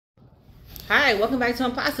Hi, welcome back to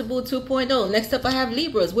Impossible 2.0. Next up, I have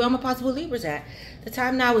Libras. Where are my possible Libras at? The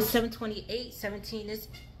time now is 7:28. 17 is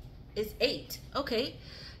 8. Okay.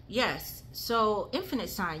 Yes. So, infinite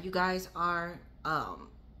sign. You guys are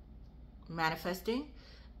manifesting.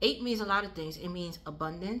 8 means a lot of things. It means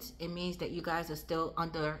abundance. It means that you guys are still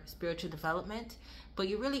under spiritual development, but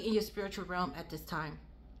you're really in your spiritual realm at this time.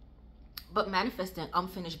 But manifesting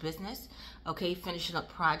unfinished business. Okay. Finishing up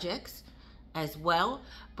projects as well.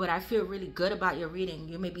 But I feel really good about your reading.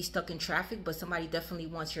 You may be stuck in traffic, but somebody definitely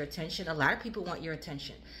wants your attention. A lot of people want your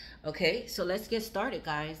attention. Okay, so let's get started,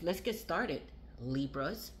 guys. Let's get started,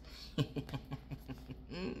 Libras.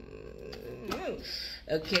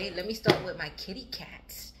 Okay, let me start with my kitty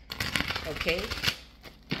cats. Okay.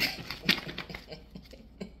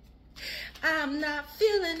 I'm not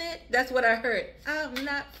feeling it. That's what I heard. I'm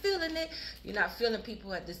not feeling it. You're not feeling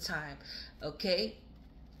people at this time. Okay.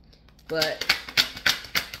 But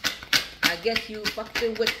I guess you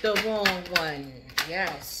fucking with the wrong one.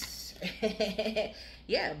 Yes.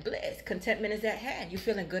 Yeah, bliss. Contentment is at hand. You're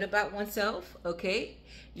feeling good about oneself. Okay.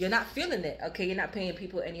 You're not feeling it. Okay. You're not paying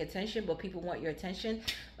people any attention, but people want your attention.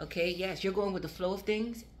 Okay. Yes. You're going with the flow of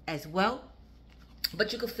things as well.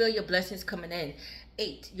 But you can feel your blessings coming in.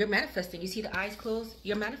 8. You're manifesting. You see the eyes closed?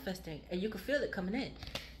 You're manifesting. And you can feel it coming in.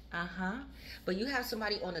 But you have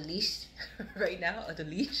somebody on a leash right now, on the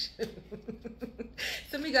leash.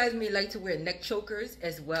 Some of you guys may like to wear neck chokers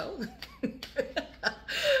as well.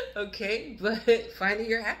 Okay, but finding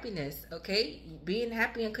your happiness, okay? Being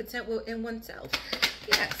happy and content in oneself.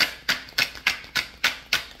 Yes.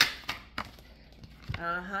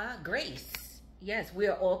 Grace. Yes, we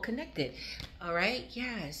are all connected. All right,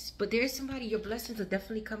 yes. But there's somebody, your blessings are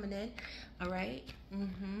definitely coming in. All right.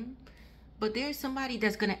 But there's somebody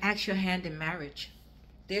that's going to ask your hand in marriage.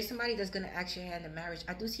 There's somebody that's going to ask your hand in marriage.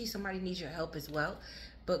 I do see somebody needs your help as well.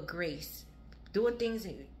 But grace. Doing things,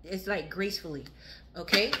 it's like gracefully.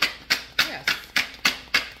 Okay? Yes.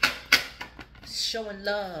 Showing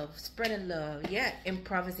love. Spreading love. Yeah.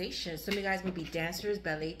 Improvisation. Some of you guys may be dancers,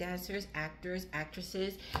 ballet dancers, actors,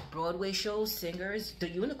 actresses, Broadway shows, singers. The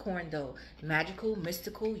unicorn though. Magical,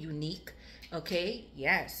 mystical, unique. Okay,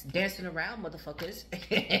 yes, dancing around, motherfuckers.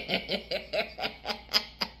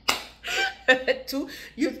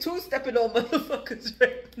 You're two-stepping on motherfuckers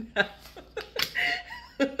right now.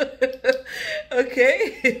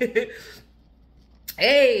 Okay.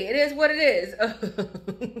 Hey, it is what it is.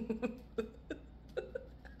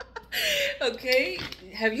 Okay,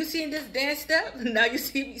 have you seen this dance step? Now you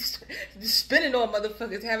see me spinning on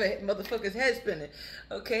motherfuckers, having motherfuckers' head spinning.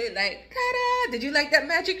 Okay, like, ta-da! Did you like that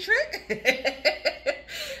magic trick?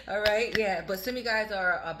 All right, yeah, but some of you guys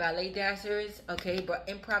are ballet dancers, okay, but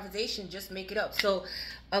improvisation, just make it up. So,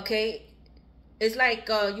 okay, it's like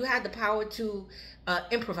you have the power to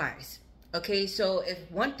improvise, okay? So if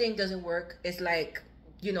one thing doesn't work, it's like,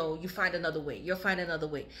 you know, you find another way. You'll find another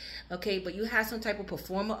way. Okay, but you have some type of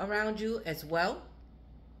performer around you as well.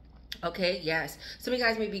 Okay, yes. Some of you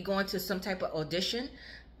guys may be going to some type of audition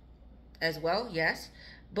as well, yes.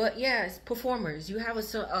 But yes, performers. You have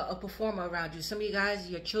a performer around you. Some of you guys,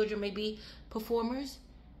 your children may be performers.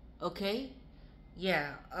 Okay,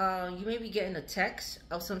 yeah. You may be getting a text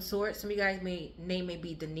of some sort. Some of you guys name may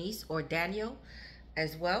be Denise or Daniel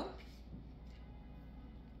as well.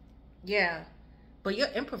 Yeah. But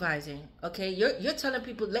you're improvising, okay? You're telling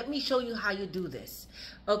people, let me show you how you do this.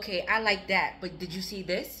 Okay, I like that, but did you see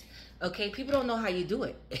this? Okay, people don't know how you do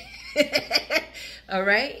it. All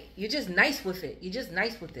right? You're just nice with it. You're just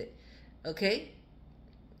nice with it. Okay?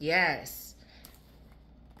 Yes.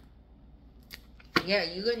 Yeah,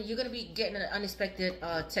 you're gonna be getting an unexpected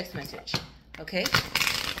text message. Okay?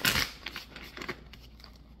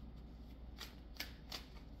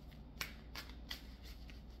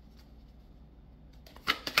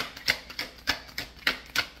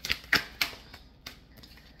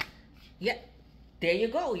 Yeah, there you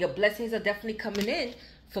go. Your blessings are definitely coming in.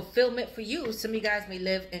 Fulfillment for you. Some of you guys may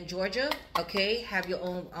live in Georgia, okay? Have your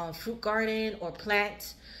own fruit garden or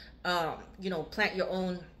plant, you know, plant your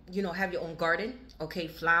own, you know, have your own garden, okay?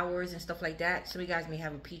 Flowers and stuff like that. Some of you guys may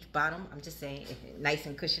have a peach bottom. I'm just saying, nice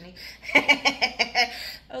and cushiony.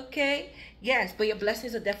 Okay, yes, but your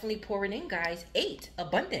blessings are definitely pouring in, guys. 8,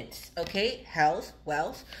 abundance, okay? Health,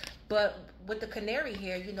 wealth. But with the canary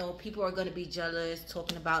here, you know, people are going to be jealous,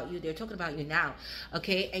 talking about you. They're talking about you now,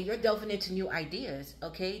 okay? And you're delving into new ideas,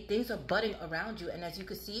 okay? Things are budding around you. And as you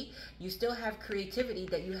can see, you still have creativity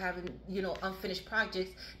that you haven't, you know, unfinished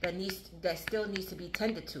projects that still needs to be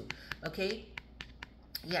tended to, okay?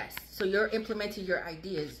 Yes, so you're implementing your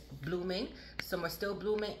ideas, blooming. Some are still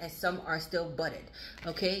blooming and some are still budded,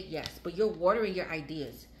 okay? Yes, but you're watering your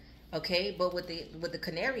ideas, Okay, but with the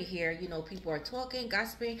canary here, you know, people are talking,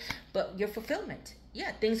 gossiping, but your fulfillment,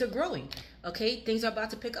 yeah, things are growing. Okay, things are about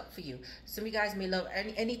to pick up for you. Some of you guys may love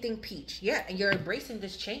anything peach, yeah, and you're embracing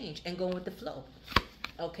this change and going with the flow.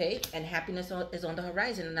 Okay, and happiness is on the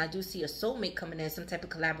horizon, and I do see a soulmate coming in, some type of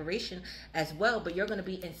collaboration as well, but you're going to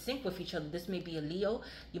be in sync with each other. This may be a Leo.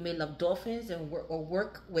 You may love dolphins and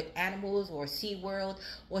work with animals, or Sea World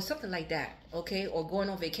or something like that. Okay, or going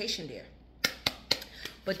on vacation there.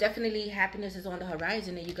 But definitely happiness is on the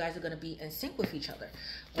horizon, and you guys are going to be in sync with each other.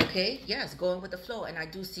 Okay, yes, going with the flow. And I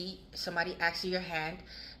do see somebody asking your hand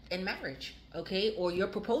in marriage. Okay, or you're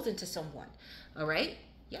proposing to someone. All right,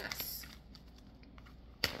 yes.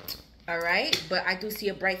 All right, but I do see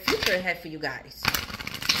a bright future ahead for you guys.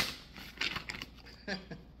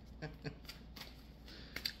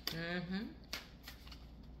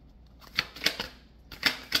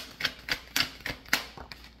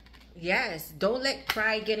 Yes, don't let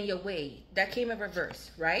pride get in your way. That came in reverse,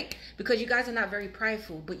 right? Because you guys are not very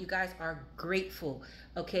prideful, but you guys are grateful,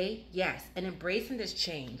 okay? Yes, and embracing this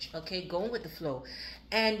change, okay? Going with the flow.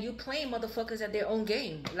 And you playing motherfuckers at their own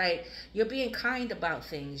game. Like, you're being kind about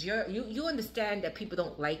things. You understand that people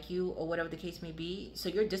don't like you, or whatever the case may be, so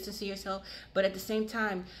you're distancing yourself. But at the same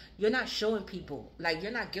time, you're not showing people. Like,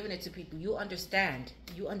 you're not giving it to people. You understand.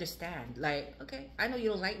 You understand. Like, okay, I know you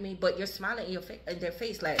don't like me, but you're smiling in their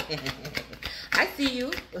face like, I see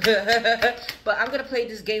you. But I'm going to play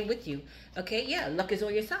this game with you. Okay, yeah, luck is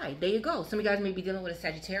on your side. There you go. Some of you guys may be dealing with a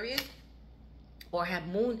Sagittarius, or have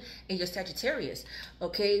moon in your Sagittarius,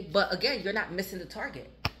 okay? But again, you're not missing the target.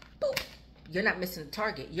 Boom. You're not missing the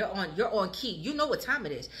target. You're on key. You know what time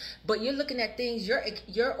it is. But you're looking at things,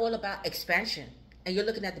 you're all about expansion, and you're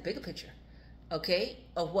looking at the bigger picture, okay?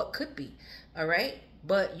 Of what could be, all right?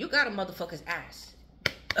 But you got a motherfucker's ass.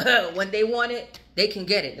 When they want it, they can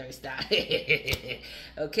get it. There's that.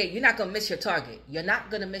 Okay, you're not gonna miss your target. You're not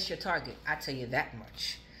gonna miss your target. I tell you that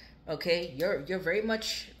much. Okay, you're very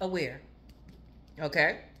much aware.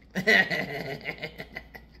 Okay.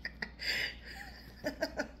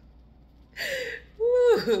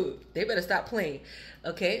 Woo, they better stop playing.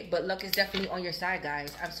 Okay, but luck is definitely on your side,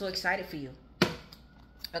 guys. I'm so excited for you.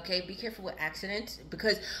 Okay, be careful with accidents,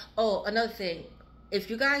 because, oh, another thing, if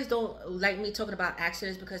you guys don't like me talking about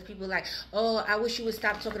accidents, because people are like, oh, I wish you would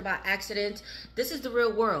stop talking about accidents. This is the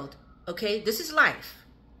real world. Okay, this is life.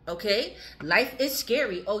 Okay, life is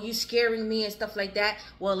scary. Oh, you scaring me and stuff like that.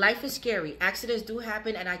 Well, life is scary. Accidents do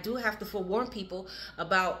happen, and I do have to forewarn people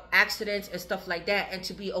about accidents and stuff like that, and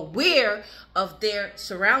to be aware of their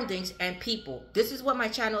surroundings and people. This is what my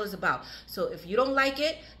channel is about. So if you don't like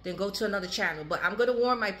it, then go to another channel. But I'm going to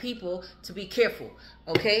warn my people to be careful.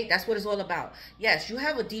 Okay, that's what it's all about. Yes, you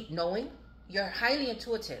have a deep knowing. You're highly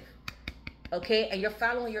intuitive. Okay, and you're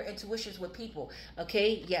following your intuitions with people.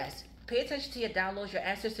 Okay, yes. Pay attention to your downloads. Your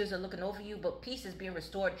ancestors are looking over you, but peace is being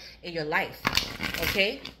restored in your life.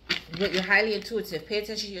 Okay? You're highly intuitive. Pay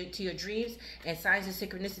attention to your dreams and signs and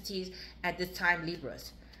synchronicities at this time,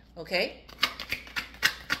 Libras. Okay?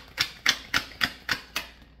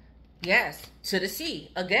 Yes, to the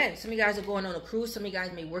sea. Again, some of you guys are going on a cruise. Some of you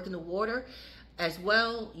guys may work in the water as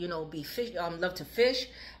well. You know, be fish. Love to fish.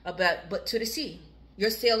 But to the sea. You're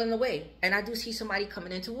sailing away, and I do see somebody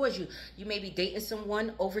coming in towards you. You may be dating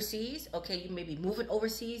someone overseas, okay? You may be moving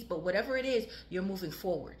overseas, but whatever it is, you're moving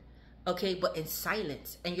forward, okay? But in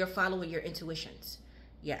silence, and you're following your intuitions.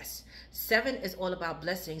 Yes. 7 is all about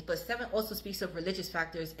blessings, but 7 also speaks of religious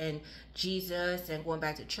factors and Jesus and going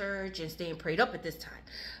back to church and staying prayed up at this time,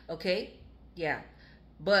 okay? Yeah.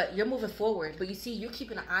 But you're moving forward, but you see, you're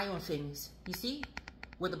keeping an eye on things. You see?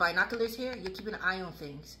 With the binoculars here, you're keeping an eye on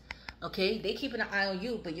things. Okay, they keeping an eye on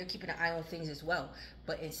you, but you're keeping an eye on things as well.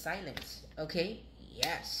 But in silence, okay?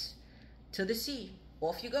 Yes. To the sea.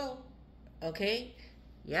 Off you go. Okay?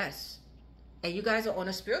 Yes. And you guys are on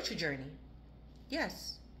a spiritual journey.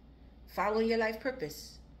 Yes. Following your life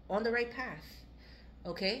purpose. On the right path.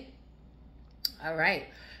 Okay? All right.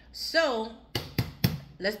 So,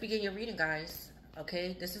 let's begin your reading, guys.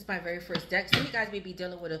 Okay, this is my very first deck. Some of you guys may be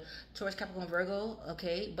dealing with a Taurus, Capricorn, Virgo,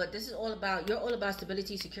 okay? But this is all about, you're all about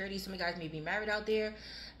stability, security. Some of you guys may be married out there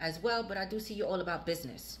as well, but I do see you're all about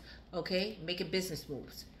business, okay? Making business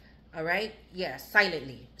moves, all right? Yeah,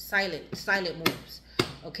 silently, silent moves,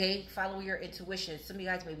 okay? Follow your intuition. Some of you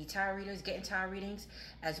guys may be tarot readers, getting tarot readings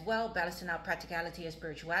as well, balancing out practicality and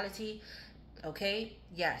spirituality, okay?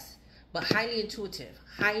 Yes. But highly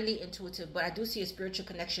intuitive, but I do see a spiritual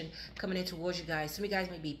connection coming in towards you guys. Some of you guys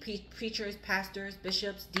may be preachers, pastors,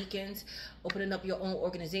 bishops, deacons, opening up your own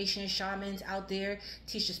organization, shamans out there,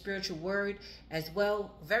 teach the spiritual word as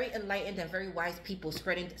well. Very enlightened and very wise people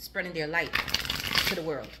spreading their light to the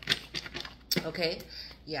world. Okay,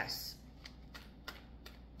 yes.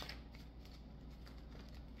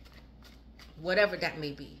 Whatever that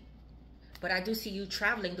may be. But I do see you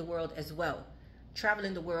traveling the world as well.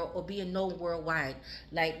 Traveling the world or being known worldwide.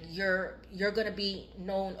 Like you're gonna be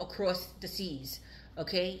known across the seas.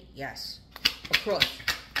 Okay? Yes. Across.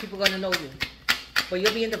 People gonna know you. But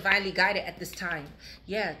you're being divinely guided at this time.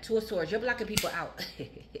 Yeah, Two of Swords. You're blocking people out.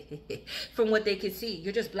 From what they can see.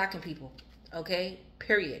 You're just blocking people. Okay?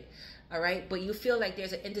 Period. Alright? But you feel like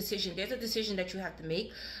there's an indecision. There's a decision that you have to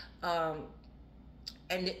make.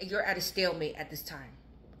 And you're at a stalemate at this time.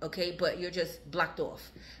 Okay, but you're just blocked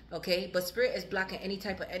off. Okay, but Spirit is blocking any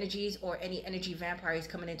type of energies or any energy vampires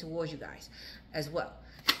coming in towards you guys as well.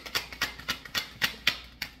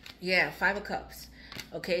 Yeah, Five of Cups.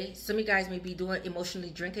 Okay, some of you guys may be doing emotionally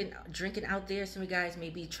drinking out there. Some of you guys may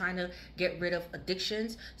be trying to get rid of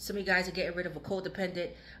addictions. Some of you guys are getting rid of a codependent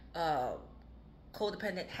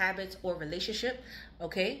habits or relationship.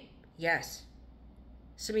 Okay, yes.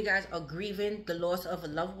 Some of you guys are grieving the loss of a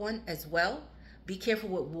loved one as well. Be careful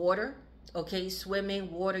with water, okay?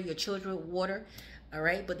 Swimming, water, your children, water, all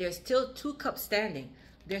right? But there's still 2 cups standing.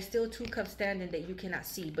 There's still 2 cups standing that you cannot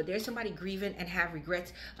see. But there's somebody grieving and have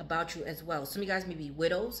regrets about you as well. Some of you guys may be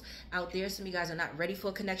widows out there. Some of you guys are not ready for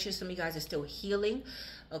a connection. Some of you guys are still healing,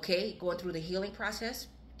 okay? Going through the healing process,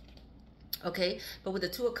 okay? But with the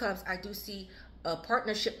 2 of Cups, I do see a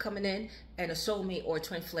partnership coming in and a soulmate or a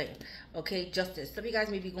twin flame. Okay, Justice. Some of you guys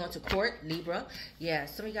may be going to court, Libra. Yeah,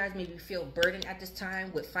 some of you guys maybe feel burdened at this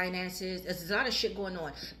time with finances. There's a lot of shit going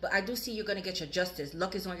on, but I do see you're going to get your justice.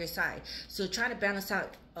 Luck is on your side. So trying to balance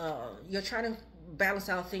out, you're trying to balance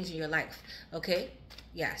out things in your life. Okay,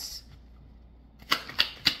 yes.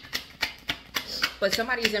 But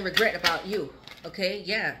somebody's in regret about you. Okay,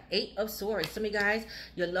 yeah, 8 of Swords. Some of you guys,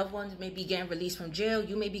 your loved ones may be getting released from jail.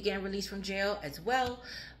 You may be getting released from jail as well.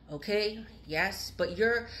 Okay, yes, but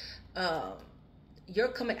you're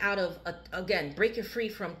coming out of, again, breaking free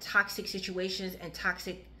from toxic situations and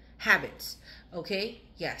toxic habits. Okay,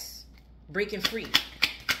 yes, breaking free.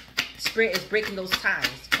 Spirit is breaking those ties,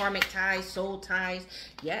 karmic ties, soul ties.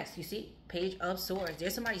 Yes, you see, Page of Swords.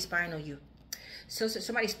 There's somebody spying on you. So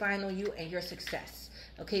somebody's spying on you and your success.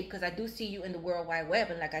 Okay, because I do see you in the World Wide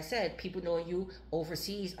Web. And like I said, people know you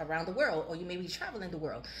overseas around the world, or you may be traveling the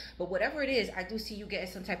world. But whatever it is, I do see you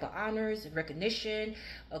getting some type of honors, recognition.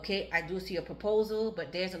 Okay, I do see a proposal,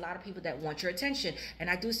 but there's a lot of people that want your attention.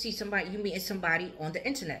 And I do see somebody, you meeting somebody on the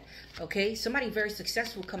internet. Okay, somebody very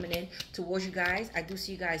successful coming in towards you guys. I do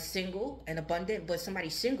see you guys single and abundant, but somebody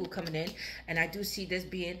single coming in. And I do see this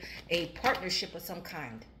being a partnership of some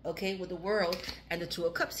kind. Okay, with the World and the 2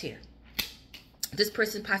 of Cups here. This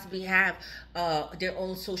person possibly have their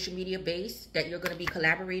own social media base that you're going to be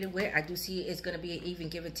collaborating with. I do see it's going to be an even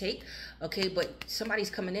give and take. Okay, but somebody's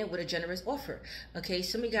coming in with a generous offer. Okay,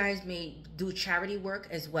 some of you guys may do charity work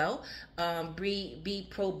as well. Be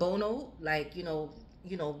pro bono, like, you know,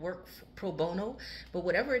 work pro bono. But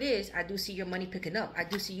whatever it is, I do see your money picking up. I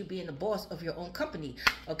do see you being the boss of your own company.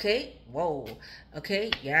 Okay, whoa.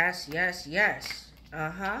 Okay, yes, yes, yes.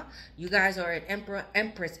 You guys are at Emperor,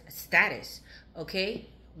 Empress status. Okay,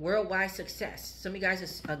 worldwide success. Some of you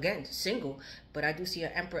guys are, again, single, but I do see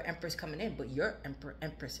an Emperor, Empress coming in. But you're Emperor,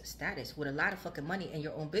 Empress status with a lot of fucking money in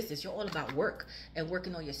your own business. You're all about work and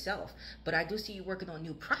working on yourself. But I do see you working on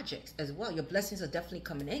new projects as well. Your blessings are definitely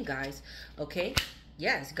coming in, guys. Okay,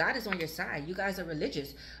 yes, God is on your side. You guys are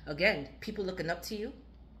religious. Again, people looking up to you.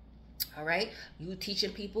 All right, you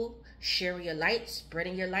teaching people, sharing your light,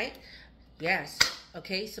 spreading your light. Yes.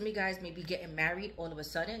 Okay, some of you guys may be getting married all of a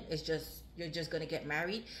sudden. It's just, you're just going to get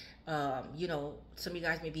married. You know, some of you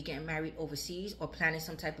guys may be getting married overseas or planning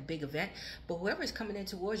some type of big event. But whoever is coming in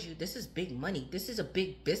towards you, this is big money. This is a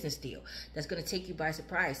big business deal that's going to take you by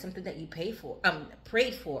surprise. Something that you prayed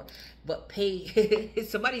for, but pay.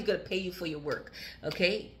 Somebody's going to pay you for your work.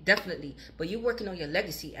 Okay, definitely. But you're working on your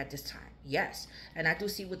legacy at this time. Yes. And I do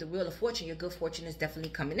see with the Wheel of Fortune, your good fortune is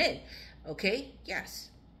definitely coming in. Okay, yes.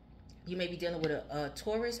 You may be dealing with a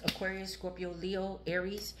Taurus, Aquarius, Scorpio, Leo,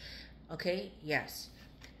 Aries. Okay, yes.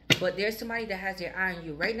 But there's somebody that has their eye on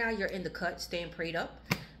you. Right now, you're in the cut, staying prayed up.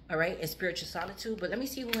 All right, in spiritual solitude. But let me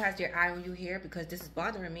see who has their eye on you here, because this is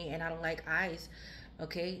bothering me, and I don't like eyes.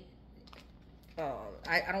 Okay.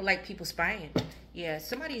 I don't like people spying. Yeah,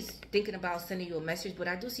 somebody's thinking about sending you a message, but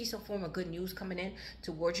I do see some form of good news coming in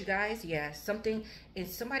towards you guys. Yeah, something, and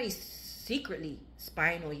somebody's secretly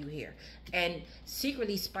spying on you here, and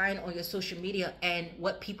secretly spying on your social media and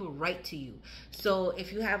what people write to you. So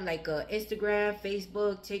if you have like Instagram,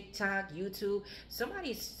 Facebook, TikTok, YouTube,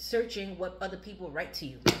 somebody's searching what other people write to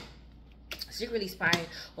you, secretly spying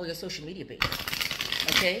on your social media base.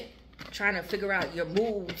 Okay, trying to figure out your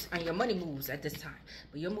moves and your money moves at this time.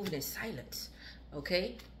 But you're moving in silence.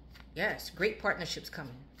 Okay? Yes, great partnerships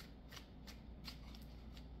coming.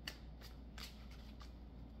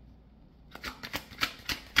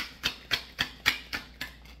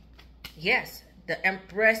 Yes, the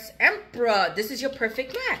Empress, Emperor. This is your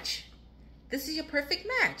perfect match. This is your perfect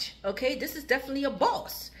match. Okay? This is definitely a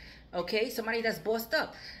boss. Okay? Somebody that's bossed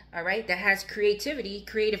up. All right? That has creativity,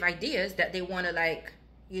 creative ideas that they want to, like,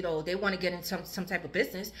 you know, they want to get in some type of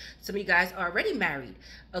business. Some of you guys are already married,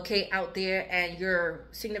 okay, out there, and your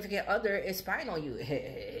significant other is spying on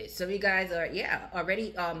you. Some of you guys are, yeah,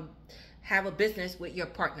 already have a business with your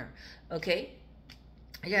partner, okay?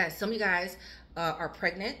 Yeah, some of you guys are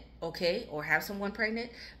pregnant, okay, or have someone pregnant.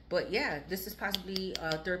 But yeah, this is possibly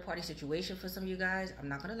a third-party situation for some of you guys. I'm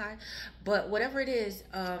not gonna lie, but whatever it is,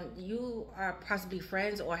 you are possibly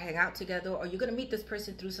friends or hang out together, or you're gonna meet this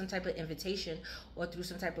person through some type of invitation or through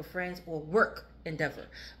some type of friends or work endeavor.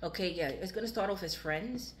 Okay, yeah, it's gonna start off as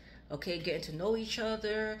friends. Okay, getting to know each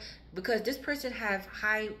other, because this person have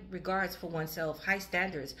high regards for oneself, high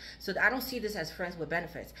standards. So I don't see this as friends with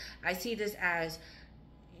benefits. I see this as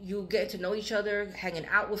you get to know each other, hanging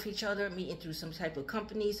out with each other, meeting through some type of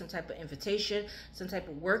company, some type of invitation, some type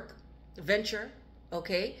of work venture,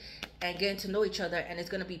 okay? And getting to know each other, and it's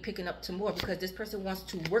going to be picking up to more because this person wants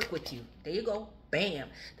to work with you. There you go. Bam.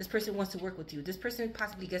 This person wants to work with you. This person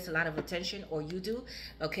possibly gets a lot of attention, or you do,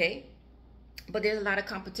 okay? But there's a lot of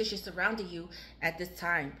competition surrounding you at this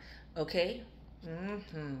time, okay?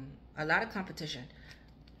 A lot of competition.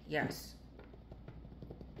 Yes.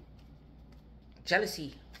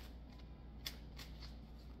 Jealousy.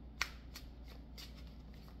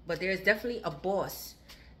 But there's definitely a boss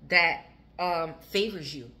that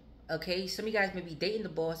favors you. Okay, some of you guys may be dating the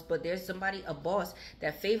boss, but there's somebody, a boss,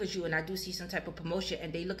 that favors you, and I do see some type of promotion,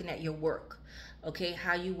 and they looking at your work. Okay,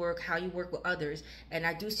 how you work with others, and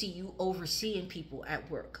I do see you overseeing people at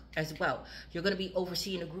work as well. You're going to be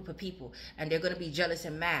overseeing a group of people, and they're going to be jealous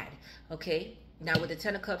and mad. Okay, now with the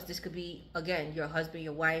Ten of Cups, this could be, again, your husband,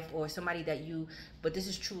 your wife, or somebody that you, but this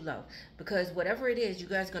is true love. Because whatever it is, you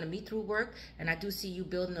guys are going to meet through work, and I do see you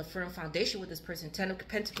building a firm foundation with this person. 10 of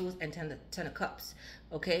Pentacles and 10 of Cups,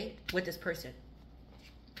 okay, with this person.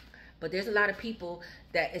 But there's a lot of people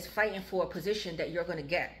that is fighting for a position that you're going to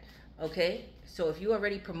get, okay? So if you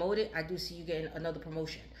already promoted, I do see you getting another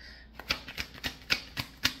promotion.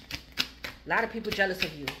 A lot of people jealous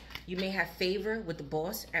of you. You may have favor with the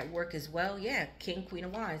boss at work as well. Yeah, King, Queen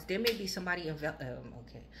of Wands. There may be somebody involved.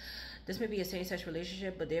 Okay. This may be a same-sex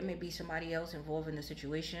relationship, but there may be somebody else involved in the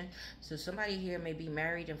situation. So somebody here may be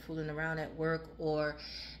married and fooling around at work, or,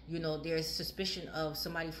 you know, there's suspicion of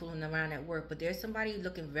somebody fooling around at work. But there's somebody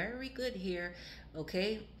looking very good here,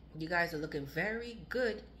 okay? You guys are looking very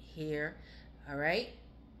good here, all right?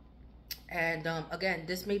 And again,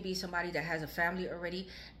 this may be somebody that has a family already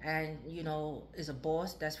and, you know, is a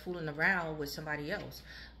boss that's fooling around with somebody else.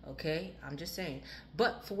 Okay, I'm just saying.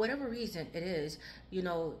 But for whatever reason it is, you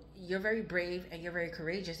know, you're very brave and you're very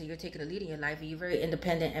courageous, and you're taking a lead in your life, and you're very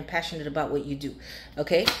independent and passionate about what you do.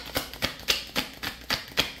 Okay.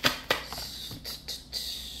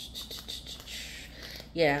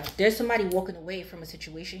 Yeah, there's somebody walking away from a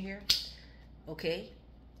situation here. Okay.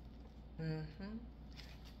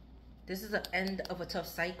 This is the end of a tough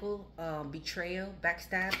cycle, betrayal,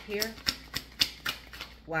 backstab here.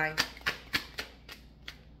 Why?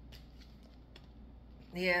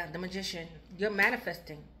 Yeah, the Magician. You're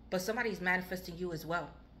manifesting, but somebody's manifesting you as well.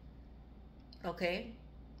 Okay?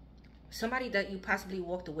 Somebody that you possibly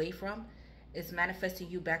walked away from is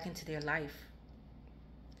manifesting you back into their life.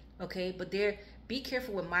 Okay? But be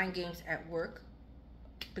careful with mind games at work,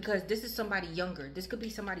 because this is somebody younger. This could be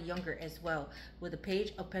somebody younger as well. With the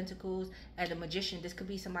Page of Pentacles and the Magician, this could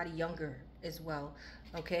be somebody younger as well.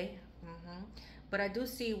 Okay? But I do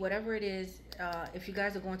see whatever it is, if you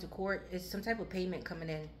guys are going to court, it's some type of payment coming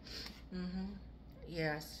in.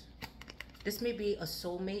 Yes. This may be a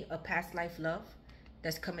soulmate, a past life love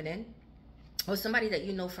that's coming in. Or somebody that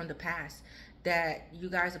you know from the past that you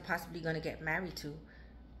guys are possibly going to get married to.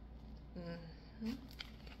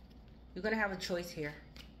 You're going to have a choice here.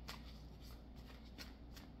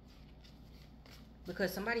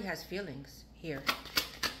 Because somebody has feelings here.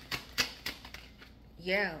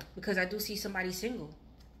 Yeah, because I do see somebody single.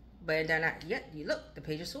 But they're not yet. You look, the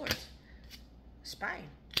Page of Swords. Spying.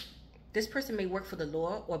 This person may work for the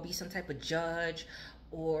law or be some type of judge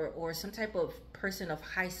or some type of person of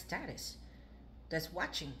high status that's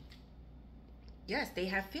watching. Yes, they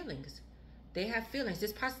have feelings. They have feelings.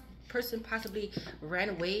 This person possibly ran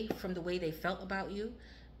away from the way they felt about you.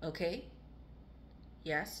 Okay?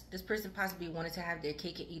 Yes, this person possibly wanted to have their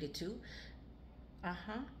cake and eat it too.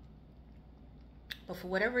 But for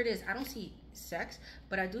whatever it is, I don't see sex,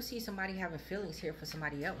 but I do see somebody having feelings here for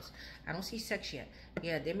somebody else. I don't see sex yet.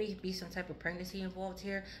 Yeah, there may be some type of pregnancy involved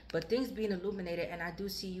here, but things being illuminated, and I do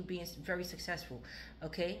see you being very successful.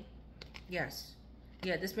 Okay? Yes.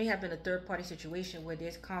 Yeah, this may have been a third-party situation where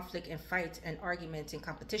there's conflict and fights and arguments and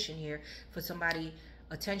competition here for somebody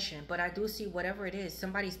attention. But I do see whatever it is,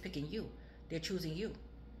 somebody's picking you. They're choosing you.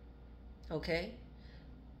 Okay?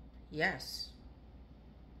 Yes.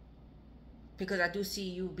 Because I do see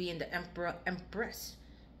you being the emperor, empress.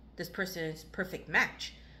 This person's perfect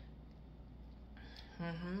match.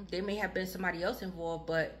 There may have been somebody else involved,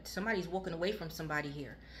 but somebody's walking away from somebody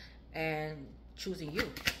here and choosing you.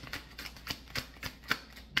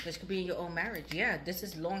 This could be in your own marriage. Yeah, this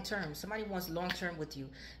is long term. Somebody wants long term with you.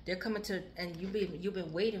 They're coming to, and you've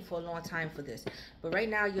been waiting for a long time for this. But right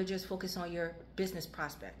now, you're just focused on your business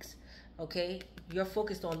prospects. Okay, you're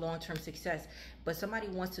focused on long-term success, but somebody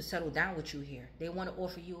wants to settle down with you here. They want to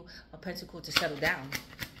offer you a pentacle to settle down.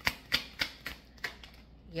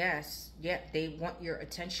 Yes, yeah, they want your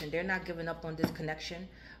attention. They're not giving up on this connection,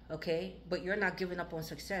 okay? But you're not giving up on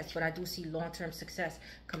success. But I do see long-term success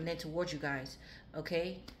coming in towards you guys,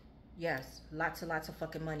 okay? Yes, lots and lots of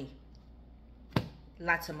fucking money.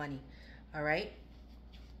 Lots of money, all right?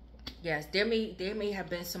 Yes, there may have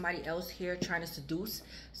been somebody else here trying to seduce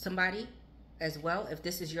somebody as well, if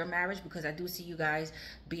this is your marriage, because I do see you guys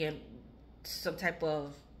being some type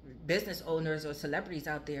of business owners or celebrities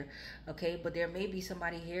out there, okay? But there may be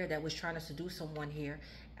somebody here that was trying to seduce someone here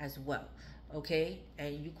as well, okay?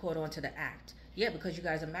 And you caught on to the act. Yeah, because you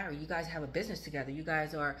guys are married. You guys have a business together. You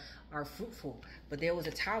guys are fruitful. But there was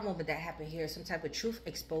a Tower moment that happened here, some type of truth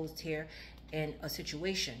exposed here in a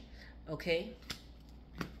situation, okay?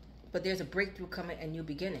 But there's a breakthrough coming and new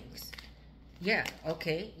beginnings. Yeah,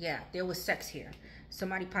 okay, yeah. There was sex here.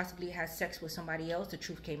 Somebody possibly had sex with somebody else. The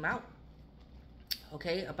truth came out,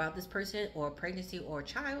 okay, about this person or a pregnancy or a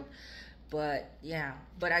child. But, yeah.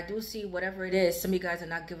 But I do see whatever it is, some of you guys are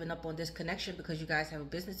not giving up on this connection because you guys have a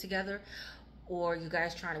business together. Or you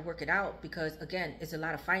guys trying to work it out because, again, it's a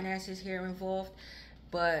lot of finances here involved.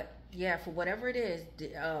 But, yeah, for whatever it is,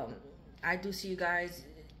 I do see you guys,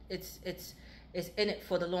 it's in it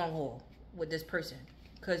for the long haul with this person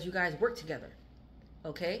because you guys work together,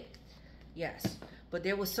 okay? Yes, but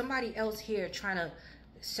there was somebody else here trying to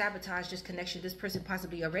sabotage this connection. This person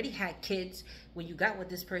possibly already had kids when you got with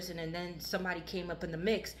this person, and then somebody came up in the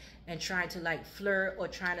mix and trying to like flirt or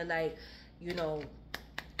trying to like, you know,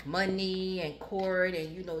 money and court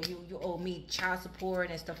and you know, you owe me child support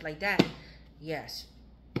and stuff like that. Yes,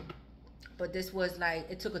 but this was like,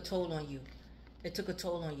 it took a toll on you. It took a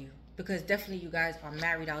toll on you. Because definitely you guys are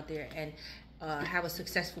married out there and have a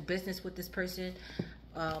successful business with this person.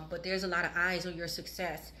 But there's a lot of eyes on your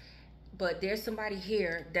success. But there's somebody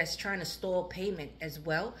here that's trying to stall payment as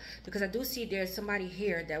well. Because I do see there's somebody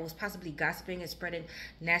here that was possibly gossiping and spreading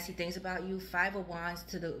nasty things about you. Five of Wands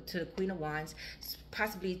to the Queen of Wands.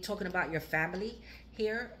 Possibly talking about your family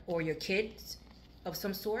here or your kids of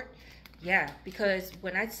some sort. Yeah, because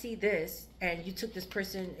when I see this and you took this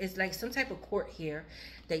person, it's like some type of court here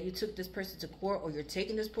that you took this person to court or you're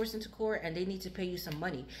taking this person to court and they need to pay you some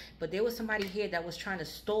money. But there was somebody here that was trying to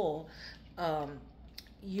stall,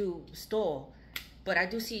 But I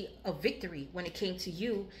do see a victory when it came to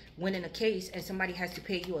you winning a case and somebody has to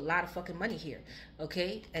pay you a lot of fucking money here,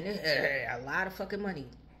 okay? And a lot of fucking money.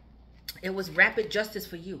 It was rapid justice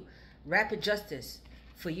for you. Rapid justice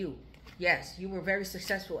for you. Yes, you were very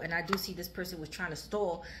successful, and I do see this person was trying to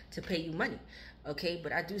stall to pay you money, okay?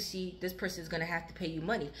 But I do see this person is going to have to pay you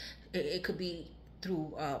money. It could be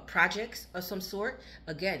through projects of some sort.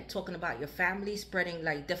 Again, talking about your family, spreading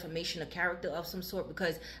like defamation of character of some sort,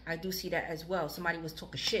 because I do see that as well. Somebody was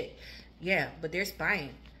talking shit. Yeah, but they're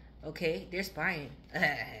spying, okay? They're spying.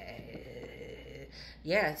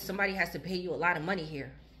 Yeah, somebody has to pay you a lot of money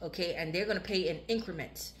here, okay? And they're going to pay in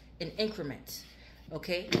increments,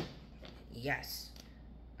 okay? Yes.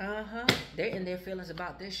 They're in their feelings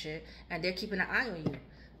about this shit and they're keeping an eye on you.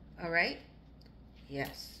 All right?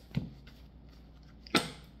 Yes.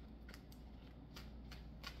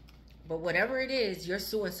 But whatever it is, you're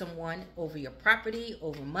suing someone over your property,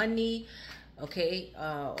 over money, okay?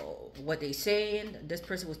 What they saying, this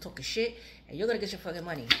person was talking shit, and you're gonna get your fucking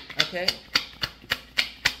money, okay?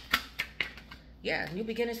 Yeah, new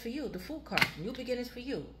beginnings for you. The Fool card, new beginnings for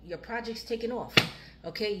you. Your project's taking off.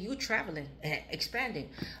 Okay, you traveling, expanding.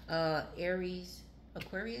 Aries,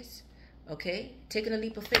 Aquarius, okay? Taking a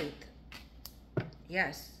leap of faith.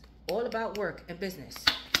 Yes, all about work and business.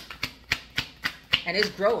 And it's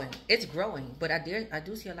growing. It's growing. But I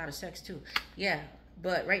do see a lot of sex too. Yeah.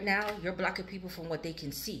 But right now, you're blocking people from what they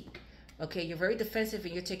can see. Okay? You're very defensive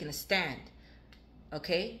and you're taking a stand.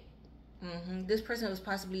 Okay? This person was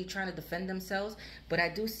possibly trying to defend themselves. But I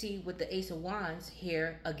do see with the Ace of Wands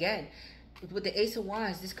here, again, with the Ace of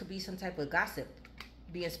Wands, this could be some type of gossip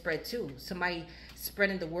being spread too. Somebody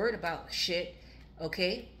spreading the word about shit.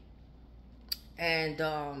 Okay? And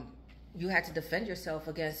you had to defend yourself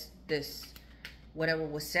against this, whatever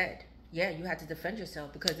was said. Yeah, you had to defend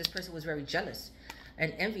yourself because this person was very jealous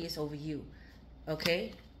and envious over you.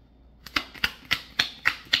 Okay?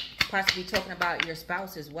 Possibly talking about your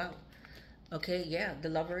spouse as well. Okay, yeah, the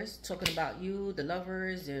Lovers, talking about you, the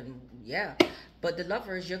Lovers, and yeah. But the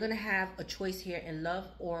Lovers, you're going to have a choice here in love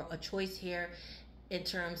or a choice here in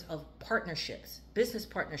terms of partnerships, business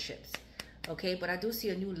partnerships. Okay, but I do see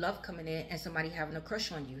a new love coming in and somebody having a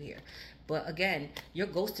crush on you here. But again, you're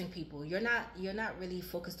ghosting people. You're not really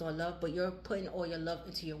focused on love, but you're putting all your love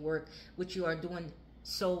into your work, which you are doing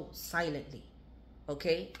so silently.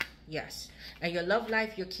 Okay? Yes. And your love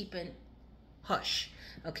life, you're keeping hush.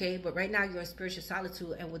 Okay? But right now, you're in spiritual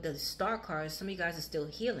solitude. And with the star cards, some of you guys are still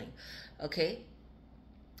healing. Okay?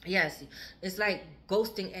 Yes. It's like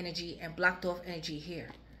ghosting energy and blocked off energy here.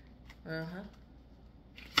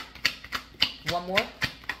 One more.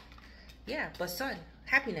 Yeah, but Sun,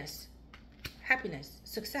 happiness. Happiness.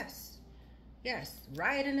 Success. Yes,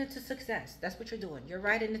 riding into success. That's what you're doing. You're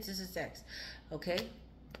riding into success. Okay?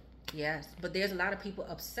 Yes, but there's a lot of people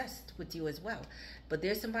obsessed with you as well. But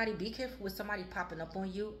there's somebody, be careful with somebody popping up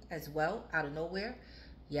on you as well, out of nowhere.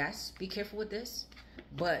 Yes, be careful with this.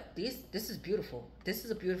 But this is beautiful. This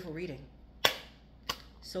is a beautiful reading.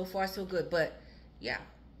 So far, so good. But, yeah.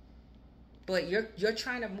 But you're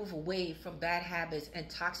trying to move away from bad habits and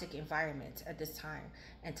toxic environments at this time.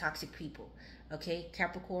 And toxic people. Okay?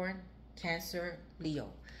 Capricorn, Cancer, Leo.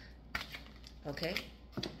 Okay?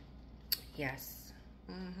 Yes.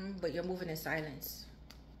 But you're moving in silence.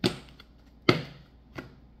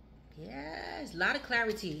 Yes. A lot of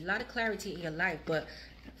clarity. A lot of clarity in your life. But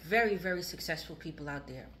very, very successful people out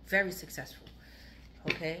there. Very successful.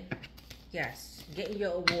 Okay? Yes. Getting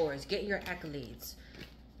your awards. Getting your accolades.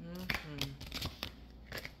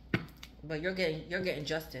 But you're getting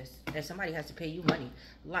justice. And somebody has to pay you money.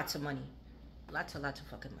 Lots of money. Lots of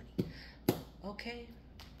fucking money. Okay.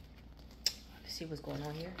 Let's see what's going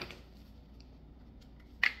on here.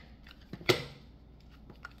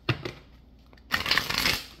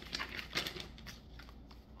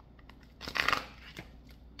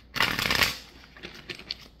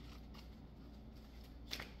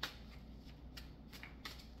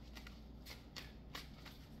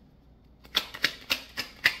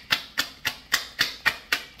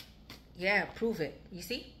 Yeah, prove it. You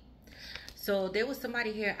see? So there was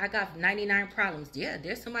somebody here. I got 99 problems. Yeah,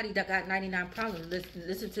 there's somebody that got 99 problems.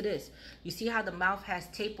 Listen to this. You see how the mouth has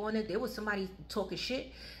tape on it? There was somebody talking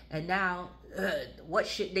shit. And now, what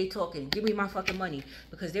shit they talking? Give me my fucking money.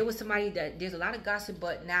 Because there was somebody that, there's a lot of gossip,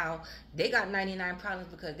 but now they got 99 problems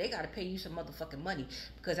because they got to pay you some motherfucking money.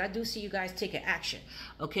 Because I do see you guys taking action.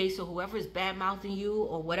 Okay, so whoever is bad-mouthing you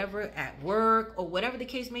or whatever at work or whatever the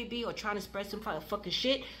case may be or trying to spread some fucking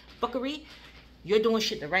shit, fuckery, you're doing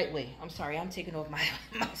shit the right way. I'm sorry, I'm taking off my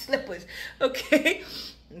slippers. Okay?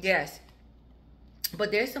 Yes.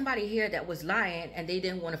 But there's somebody here that was lying and they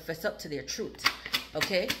didn't want to fess up to their truth.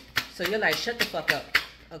 Okay? So you're like, shut the fuck up.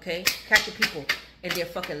 Okay? Catch your people and their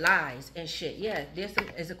fucking lies and shit. Yeah, there's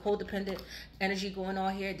a codependent energy going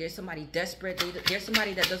on here. There's somebody desperate. There's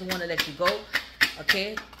somebody that doesn't want to let you go.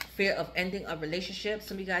 Okay? Fear of ending a relationship.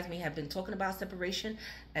 Some of you guys may have been talking about separation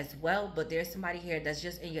as well, but there's somebody here that's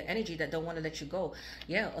just in your energy that don't want to let you go.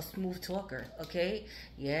 Yeah, a smooth talker. Okay?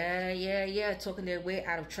 Yeah. Talking their way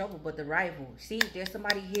out of trouble, but the rival. See, there's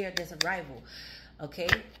somebody here that's a rival. Okay?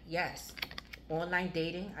 Yes. Online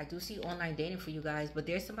dating. I do see online dating for you guys, but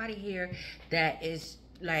there's somebody here that is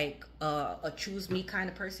like a choose me kind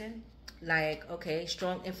of person. Like, okay,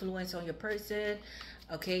 strong influence on your person.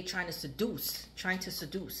 Okay, trying to seduce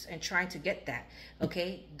and trying to get that.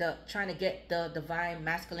 Okay, trying to get the divine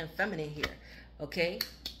masculine feminine here. Okay,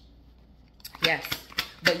 yes,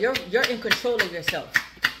 but you're in control of yourself.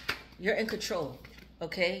 You're in control.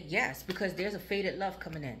 Okay, yes, because there's a faded love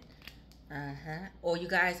coming in. Or you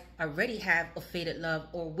guys already have a faded love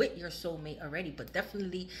or with your soulmate already, but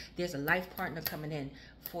definitely there's a life partner coming in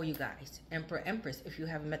for you guys. Emperor, Empress, if you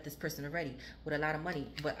haven't met this person already, with a lot of money.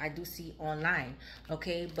 But I do see online.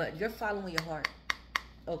 Okay, but you're following your heart.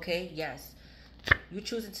 Okay, yes. You're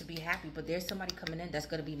choosing to be happy, but there's somebody coming in that's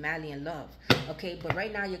going to be madly in love. Okay, but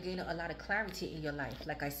right now you're gaining a lot of clarity in your life,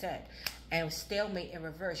 like I said. And stalemate in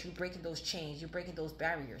reverse. You're breaking those chains. You're breaking those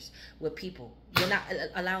barriers with people. You're not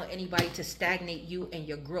allowing anybody to stagnate you and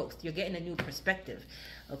your growth. You're getting a new perspective.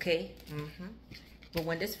 Okay? But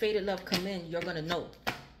when this faded love come in, you're going to know.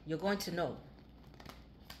 You're going to know.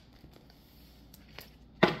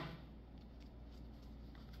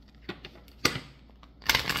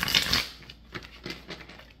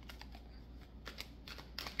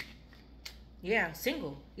 Yeah,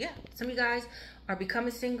 single. Yeah, some of you guys are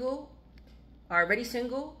becoming single, are already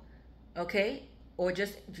single, okay? Or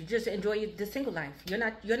just enjoy the single life.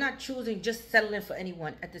 You're not choosing just settling for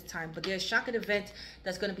anyone at this time. But there's a shocking event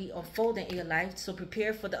that's going to be unfolding in your life. So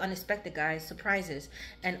prepare for the unexpected, guys. Surprises.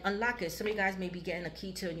 And unlock it. Some of you guys may be getting a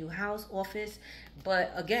key to a new house, office.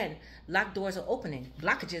 But again, locked doors are opening.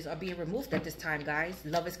 Blockages are being removed at this time, guys.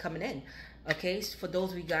 Love is coming in. Okay, so for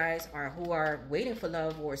those of you guys who are waiting for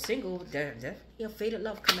love or single, there's definitely a faded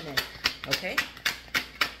love coming in. Okay?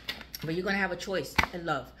 But you're going to have a choice in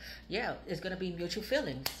love. Yeah, it's going to be mutual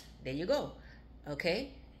feelings. There you go. Okay?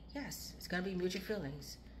 Yes, it's going to be mutual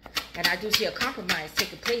feelings. And I do see a compromise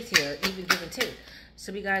taking place here, even give and take.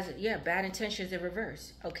 Some of you guys, yeah, bad intentions in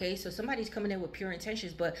reverse. Okay? So somebody's coming in with pure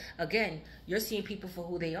intentions. But again, you're seeing people for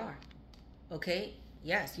who they are. Okay?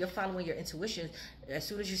 Yes, you're following your intuition. As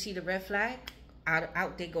soon as you see the red flag,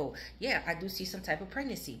 out they go. Yeah, I do see some type of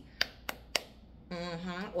pregnancy.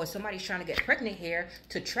 Or somebody's trying to get pregnant here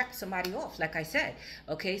to trap somebody off, like I said.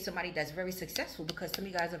 Okay, somebody that's very successful, because some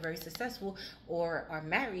of you guys are very successful or are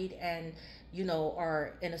married and, you know,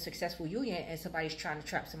 are in a successful union, and somebody's trying to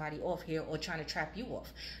trap somebody off here or trying to trap you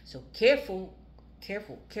off. So careful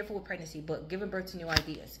with pregnancy, but giving birth to new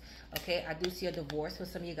ideas. Okay, I do see a divorce for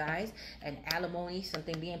some of you guys, and alimony,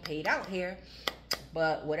 something being paid out here.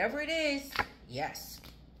 But whatever it is, yes,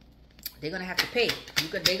 they're gonna have to pay.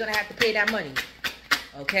 They're gonna have to pay that money.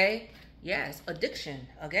 Okay, yes, addiction.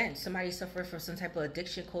 Again, somebody suffering from some type of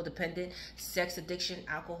addiction, codependent, sex addiction,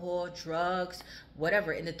 alcohol, drugs,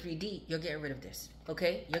 whatever. In the 3D, you're getting rid of this.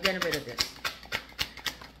 Okay, you're getting rid of this.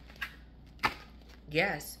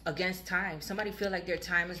 Yes, against time. Somebody feel like their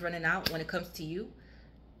time is running out when it comes to you.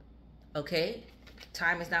 Okay,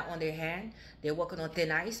 time is not on their hand. They're walking on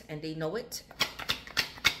thin ice and they know it.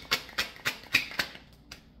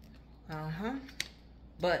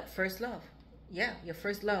 But first love. Yeah, your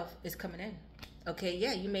first love is coming in. Okay,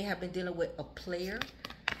 yeah, you may have been dealing with a player,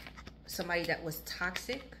 somebody that was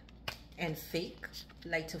toxic and fake,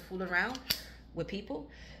 like to fool around with people.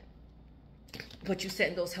 But you're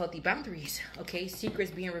setting those healthy boundaries. Okay,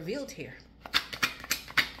 secrets being revealed here.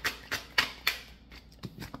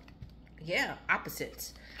 Yeah,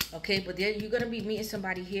 opposites. Okay, but then you're going to be meeting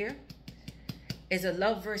somebody here. Is a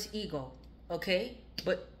love versus ego. Okay,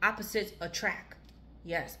 but opposites attract.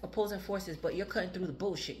 Yes, opposing forces, but you're cutting through the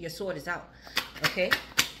bullshit. Your sword is out. Okay?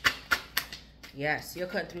 Yes, you're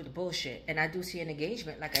cutting through the bullshit. And I do see an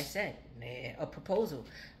engagement, like I said. A proposal.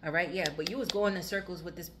 All right? Yeah, but you was going in circles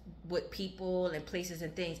with people and places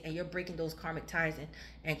and things, and you're breaking those karmic ties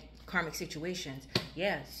and karmic situations.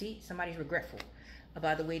 Yeah, see? Somebody's regretful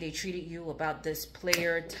about the way they treated you, about this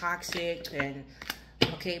player, toxic, and...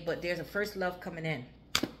 Okay, but there's a first love coming in.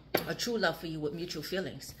 A true love for you with mutual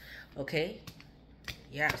feelings. Okay?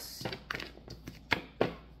 Yes.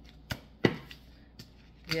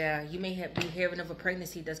 Yeah, you may be hearing of a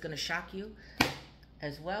pregnancy that's going to shock you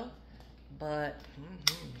as well. But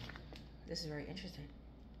this is very interesting.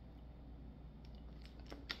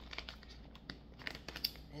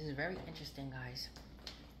 This is very interesting, guys.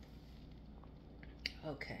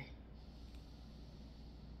 Okay.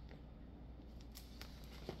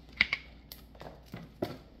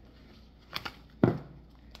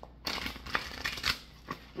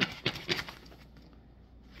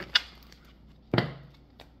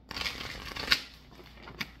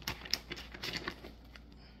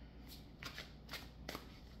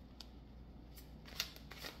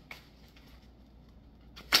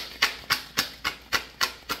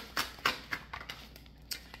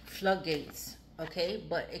 Floodgates, okay,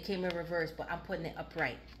 but it came in reverse, but I'm putting it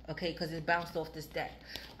upright, okay, because it bounced off this deck.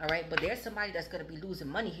 All right, but there's somebody that's going to be losing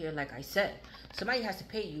money here, like I said. Somebody has to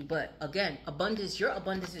pay you, but again, abundance, your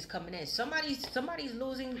abundance is coming in. Somebody's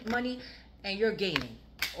losing money and you're gaining.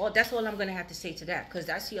 That's all I'm going to have to say to that, because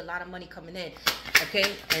I see a lot of money coming in,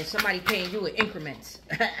 okay, and somebody paying you in increments.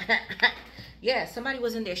 Yeah, somebody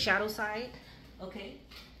was in their shadow side, okay.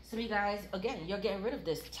 Some of you guys, again, you're getting rid of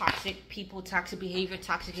this toxic people, toxic behavior,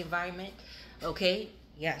 toxic environment. Okay?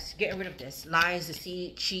 Yes, getting rid of this. Lies,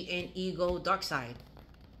 deceit, cheating, ego, dark side.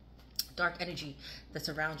 dark energy that's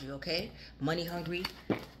around you, okay? Money hungry,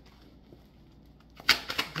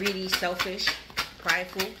 greedy, selfish,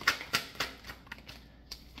 prideful.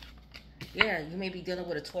 Yeah, you may be dealing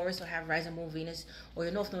with a Taurus or have rising moon Venus or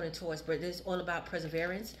your North Node in Taurus, but this is all about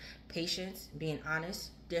perseverance, patience, being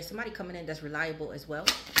honest. There's somebody coming in that's reliable as well,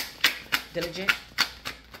 diligent,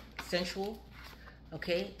 sensual,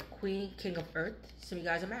 okay? Queen, King of Earth. Some of you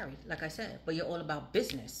guys are married, like I said, but you're all about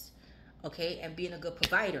business, okay? And being a good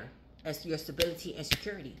provider as your stability and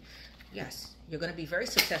security. Yes, you're going to be very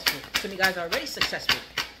successful. Some of you guys are already successful.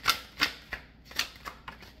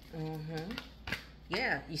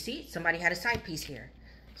 Yeah, you see, somebody had a side piece here.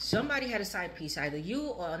 Somebody had a side piece, either you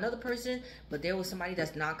or another person, but there was somebody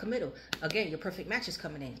that's non-committal. Again, your perfect match is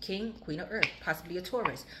coming in. King, Queen of Earth, possibly a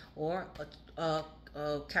Taurus or a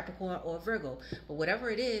Capricorn or a Virgo. But whatever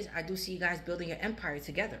it is, I do see you guys building your empire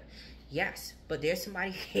together. Yes, but there's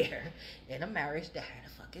somebody here in a marriage that had a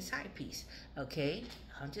fucking side piece, okay?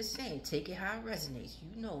 I'm just saying, take it how it resonates.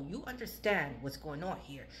 You know, you understand what's going on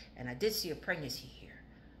here. And I did see a pregnancy here,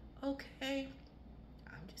 okay?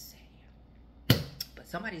 I'm just saying. But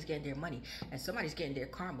somebody's getting their money and somebody's getting their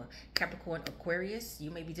karma. Capricorn, Aquarius,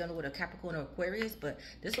 you may be dealing with a Capricorn or Aquarius, but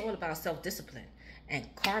this is all about self-discipline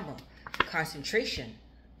and karma, concentration,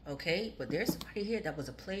 okay? But there's somebody here that was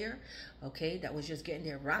a player, okay, that was just getting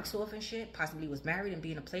their rocks off and shit, possibly was married and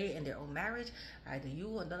being a player in their own marriage. Either you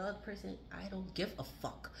or another person, I don't give a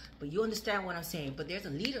fuck. But you understand what I'm saying. But there's a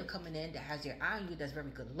leader coming in that has their eye on you, that's very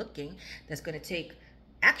good looking, that's going to take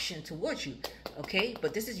action towards you, okay?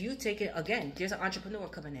 But this is you taking, again, there's an entrepreneur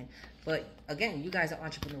coming in. But again, you guys are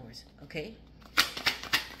entrepreneurs, okay?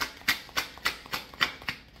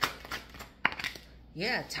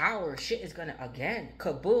 Yeah, Tower, shit is gonna, again,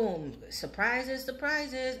 kaboom, surprises,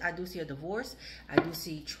 surprises. I do see a divorce. I do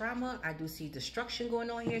see trauma. I do see destruction going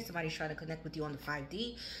on here. Somebody's trying to connect with you on the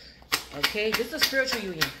 5D. Okay, this is a spiritual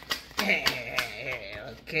union.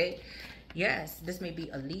 Okay, yes, this may be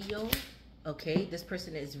a Leo. Okay, this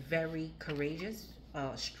person is very courageous,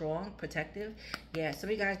 strong, protective. Yeah, some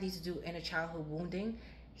of you guys need to do inner childhood wounding,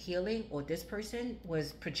 healing, or this person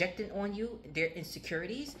was projecting on you their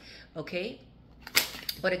insecurities, okay?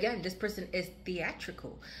 But again, this person is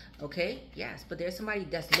theatrical, okay? Yes, but there's somebody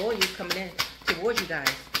that's loyal coming in towards you guys,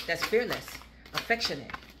 that's fearless,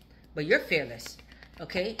 affectionate, but you're fearless,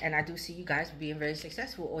 okay? And I do see you guys being very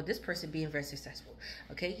successful, or this person being very successful,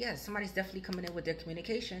 okay? Yes, somebody's definitely coming in with their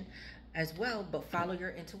communication as well, but follow your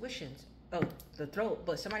intuitions. Oh, the throat,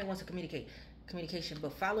 but somebody wants to communication,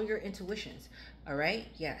 but follow your intuitions, all right?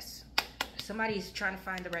 Yes, somebody's trying to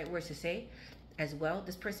find the right words to say as well.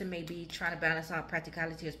 This person may be trying to balance out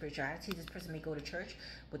practicality or spirituality. This person may go to church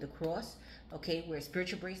with a cross, okay, wear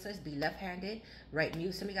spiritual bracelets, be left-handed, write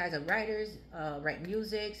music. Some of you guys are writers, write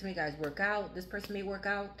music. Some of you guys work out. This person may work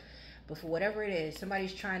out, but for whatever it is,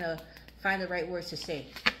 somebody's trying to find the right words to say,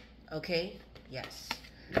 okay? Yes,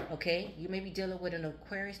 okay? You may be dealing with an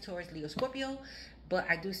Aquarius, Taurus, Leo, Scorpio, but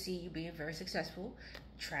I do see you being very successful,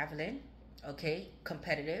 traveling, okay,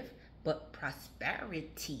 competitive, but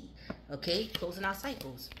prosperity, okay? Closing out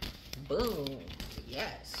cycles. Boom.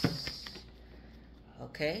 Yes.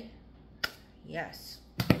 Okay. Yes.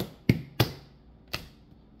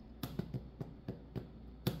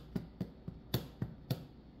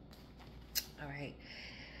 All right.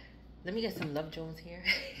 Let me get some Love Jones here.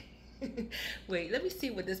 Wait, let me see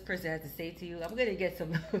what this person has to say to you. I'm going to get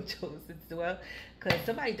some Love Jones as well, because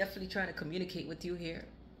somebody definitely trying to communicate with you here,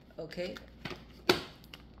 okay?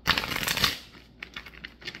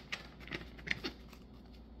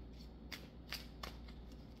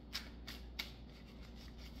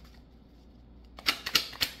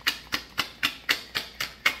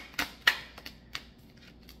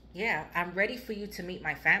 Yeah, I'm ready for you to meet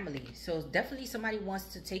my family. So definitely somebody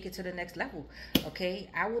wants to take it to the next level, okay?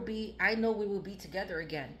 I know we will be together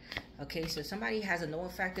again, okay? So somebody has a knowing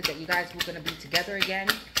factor that you guys were going to be together again,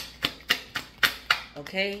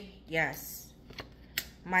 okay? Yes.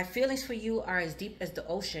 My feelings for you are as deep as the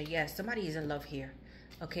ocean. Yes, somebody is in love here,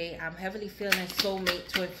 okay? I'm heavily feeling soulmate,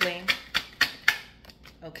 twin flame,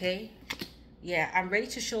 okay? Yeah, I'm ready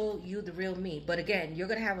to show you the real me. But again, you're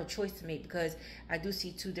going to have a choice to make, because I do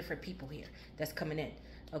see two different people here that's coming in.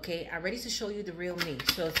 Okay, I'm ready to show you the real me.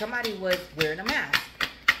 So somebody was wearing a mask.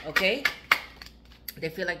 Okay, they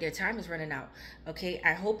feel like their time is running out. Okay,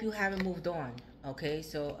 I hope you haven't moved on. Okay,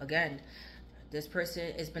 so again, this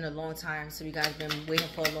person, it's been a long time. So you guys been waiting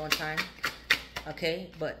for a long time. Okay,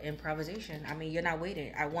 but improvisation, I mean, you're not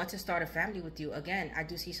waiting. I want to start a family with you. Again, I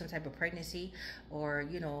do see some type of pregnancy, or,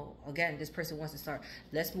 you know, again, this person wants to start.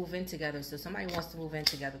 Let's move in together. So somebody wants to move in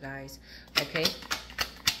together, guys. Okay.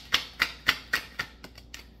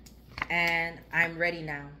 and I'm ready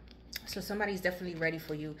now. So somebody's definitely ready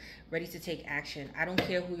for you, ready to take action. I don't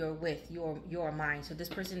care who you're with, you're mine. So this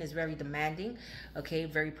person is very demanding, okay,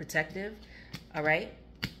 very protective. All right,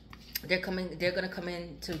 they're gonna come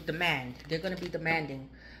in to demand. They're gonna be demanding,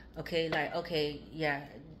 okay, like, okay, yeah,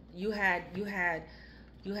 you had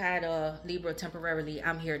a Libra temporarily,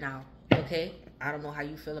 I'm here now, okay. I don't know how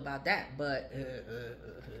you feel about that, but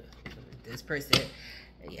this person,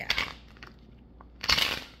 yeah.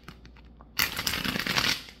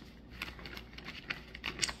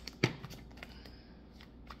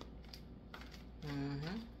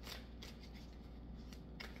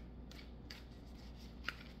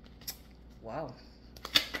 Wow.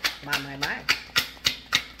 My.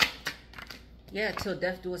 Yeah, till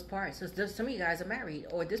death do us part. So some of you guys are married,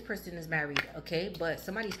 or this person is married, okay? But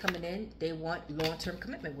somebody's coming in, they want long-term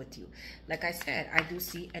commitment with you. Like I said, I do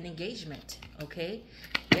see an engagement, okay?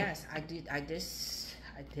 Yes, I did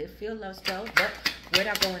feel love spell, but we're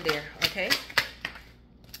not going there, okay?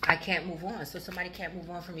 I can't move on. So somebody can't move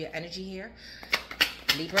on from your energy here,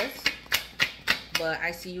 Libras. But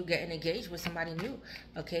I see you getting engaged with somebody new,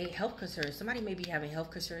 okay? Health concerns. Somebody may be having health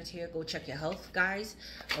concerns here. Go check your health, guys,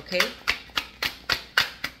 okay?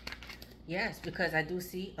 Yes, because I do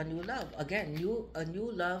see a new love. Again, a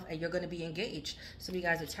new love, and you're going to be engaged. Some of you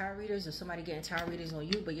guys are tarot readers, or somebody getting tarot readings on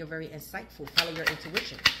you, but you're very insightful. Follow your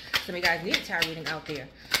intuition. Some of you guys need a tarot reading out there,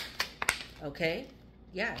 okay?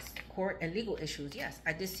 Yes, court and legal issues. Yes,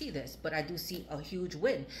 I did see this, but I do see a huge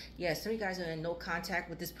win. Yes, some of you guys are in no contact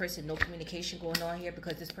with this person, no communication going on here,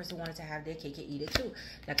 because this person wanted to have their cake and eat it too,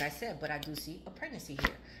 like I said, but I do see a pregnancy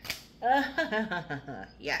here.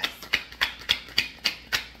 Yes.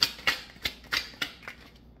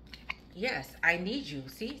 Yes, I need you.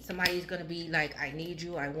 See, somebody's going to be like, I need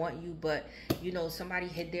you, I want you, but, you know, somebody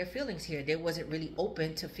hid their feelings here. They wasn't really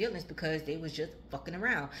open to feelings because they was just fucking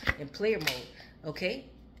around in player mode, okay?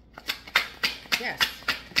 Yes.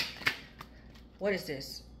 What is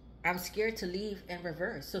this? I'm scared to leave in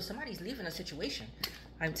reverse. So somebody's leaving a situation.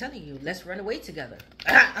 I'm telling you, let's run away together.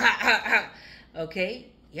 Okay?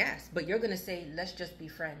 Yes, but you're going to say, let's just be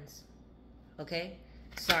friends. Okay?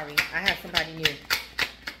 Sorry, I have somebody new.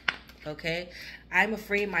 Okay, I'm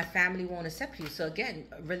afraid my family won't accept you. So again,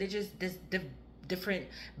 religious, different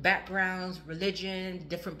backgrounds, religion,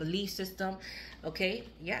 different belief system. Okay,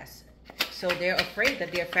 yes. So they're afraid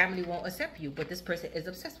that their family won't accept you, but this person is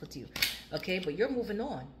obsessed with you. Okay, but you're moving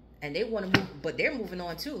on, and they want to move, but they're moving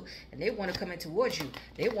on too, and they want to come in towards you.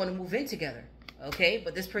 They want to move in together. Okay,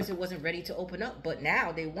 but this person wasn't ready to open up, but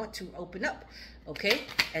now they want to open up. Okay,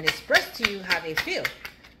 and express to you how they feel.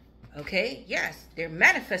 Okay, yes, they're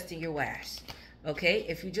manifesting your ass. Okay,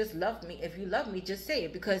 if you just love me, if you love me, just say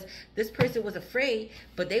it, because this person was afraid,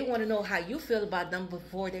 but they want to know how you feel about them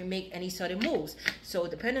before they make any sudden moves. So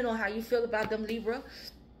depending on how you feel about them, Libra,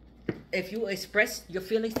 if you express your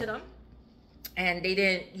feelings to them and they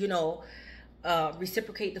didn't, you know,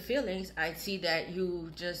 reciprocate the feelings, I see that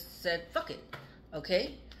you just said, fuck it.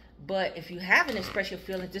 Okay. But if you haven't expressed your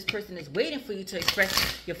feelings, this person is waiting for you to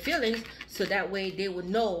express your feelings, so that way they will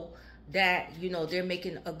know that, you know, they're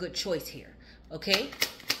making a good choice here. Okay?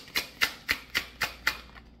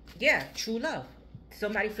 Yeah, true love.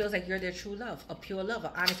 Somebody feels like you're their true love, a pure love,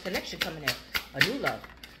 an honest connection coming in, a new love.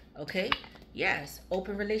 Okay? Yes,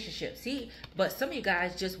 open relationship. See, but some of you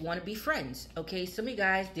guys just want to be friends. Okay? Some of you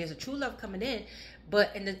guys, there's a true love coming in,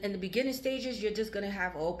 but in the beginning stages, you're just going to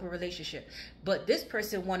have an open relationship. But this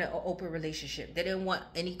person wanted an open relationship. They didn't want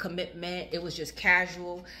any commitment. It was just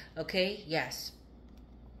casual. Okay? Yes.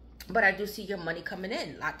 But I do see your money coming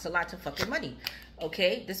in. Lots of fucking money.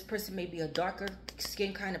 Okay? This person may be a darker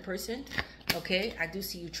skin kind of person. Okay? I do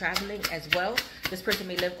see you traveling as well. This person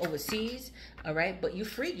may live overseas. All right? But you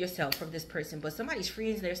freed yourself from this person. But somebody's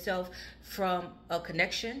freeing themselves from a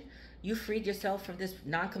connection. You freed yourself from this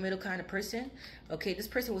non-committal kind of person. Okay, this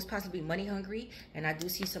person was possibly money hungry, and I do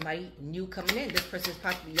see somebody new coming in. This person is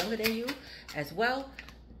possibly younger than you as well.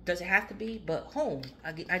 Doesn't have to be, but home.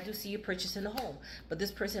 I do see you purchasing a home. But this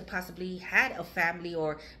person possibly had a family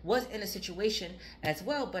or was in a situation as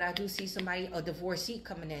well, but I do see somebody, a divorcee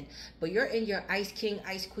coming in. But you're in your Ice King,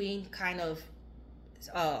 Ice Queen kind of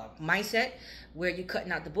mindset, where you're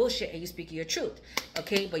cutting out the bullshit and you're speaking your truth.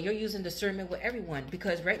 Okay, but you're using discernment with everyone,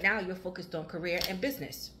 because right now you're focused on career and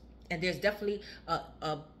business, and there's definitely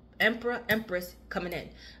a empress coming in.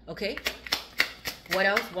 Okay, what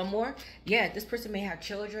else? One more. Yeah, this person may have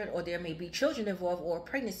children, or there may be children involved, or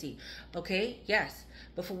pregnancy. Okay, yes.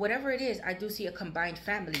 But for whatever it is, I do see a combined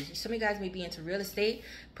family. Some of you guys may be into real estate,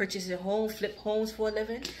 purchasing homes, flip homes for a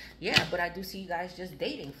living. Yeah, but I do see you guys just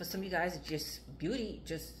dating. For some of you guys, it's just beauty,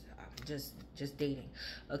 just just dating.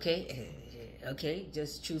 Okay, okay,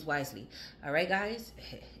 just choose wisely. All right, guys.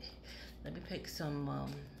 Let me pick some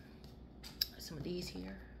of these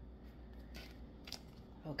here.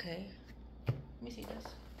 Okay, let me see this.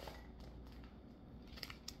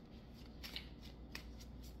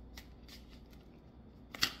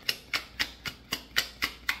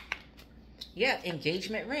 Yeah,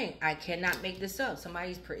 engagement ring. I cannot make this up.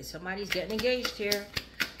 Somebody's getting engaged here.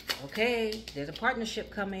 Okay, there's a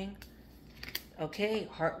partnership coming. Okay,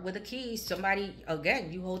 heart with a key. Somebody,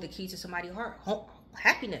 again, you hold the key to somebody's heart.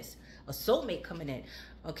 Happiness, a soulmate coming in.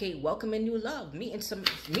 Okay, welcoming new love, meeting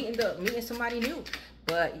somebody new.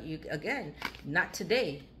 But you, again, not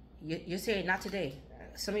today. You're saying not today.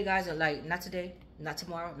 Some of you guys are like, not today, not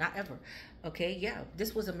tomorrow, not ever. Okay, yeah,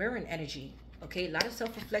 this was a mirroring energy. Okay, a lot of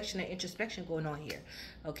self-reflection and introspection going on here.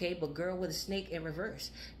 Okay, but girl with a snake in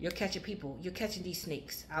reverse. You're catching people. You're catching these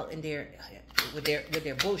snakes out in there with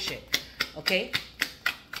their bullshit. Okay.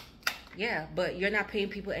 Yeah, but you're not paying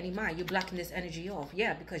people any mind. You're blocking this energy off.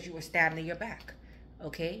 Yeah, because you were stabbed in your back.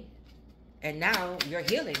 Okay, and now you're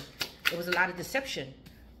healing. It was a lot of deception.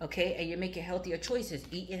 Okay, and you're making healthier choices,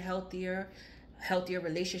 eating healthier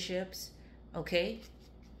relationships. Okay.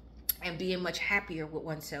 And being much happier with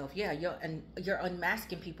oneself. Yeah, you're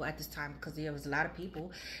unmasking people at this time because there was a lot of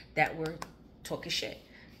people that were talking shit.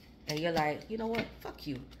 And you're like, you know what? Fuck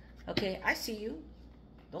you. Okay, I see you.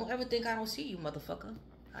 Don't ever think I don't see you, motherfucker.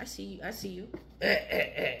 I see you. I see you.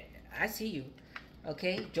 I see you.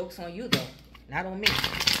 Okay, joke's on you though, not on me.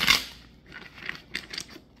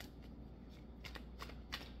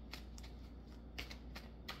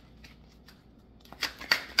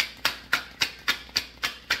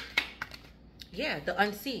 Yeah, the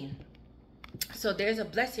unseen. So there's a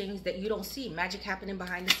blessings that you don't see. Magic happening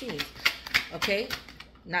behind the scenes. Okay?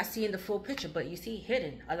 Not seeing the full picture, but you see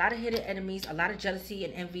hidden. A lot of hidden enemies, a lot of jealousy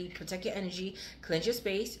and envy. Protect your energy. Cleanse your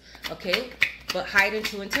space. Okay? But hiding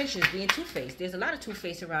true intentions. Being two-faced. There's a lot of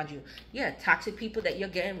two-faced around you. Yeah, toxic people that you're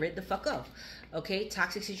getting rid the fuck of. Okay?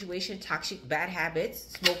 Toxic situation, toxic bad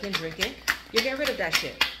habits, smoking, drinking. You're getting rid of that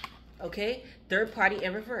shit. Okay, third party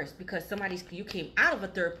in reverse, because you came out of a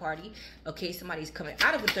third party. Okay, somebody's coming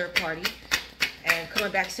out of a third party and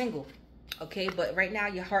coming back single. Okay, but right now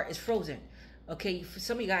your heart is frozen. Okay,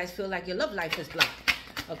 some of you guys feel like your love life is blocked.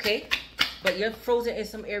 Okay, but you're frozen in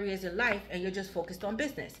some areas in life and you're just focused on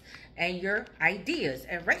business and your ideas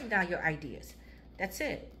and writing down your ideas. That's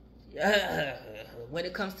it. When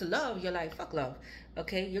it comes to love, you're like, fuck love.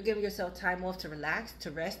 Okay, you're giving yourself time off to relax,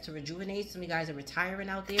 to rest, to rejuvenate. Some of you guys are retiring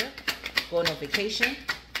out there, going on vacation,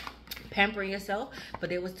 pampering yourself, but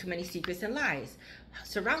there was too many secrets and lies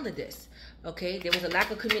surrounding this. Okay, there was a lack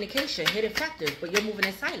of communication, hidden factors, but you're moving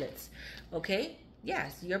in silence. Okay,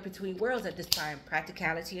 yes, you're between worlds at this time,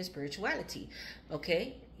 practicality and spirituality.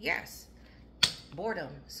 Okay, yes. Boredom.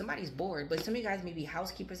 Somebody's bored, but some of you guys may be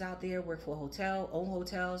housekeepers out there, work for a hotel, own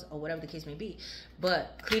hotels, or whatever the case may be.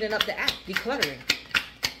 But cleaning up the act, decluttering.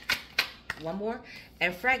 One more.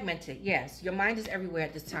 And fragmented. Yes, your mind is everywhere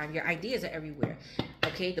at this time. Your ideas are everywhere.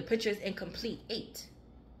 Okay, the picture is incomplete. 8.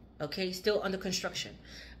 Okay, still under construction.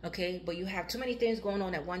 Okay, but you have too many things going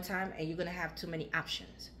on at one time, and you're going to have too many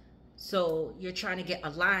options. So you're trying to get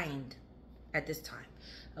aligned at this time.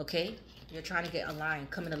 Okay, you're trying to get aligned,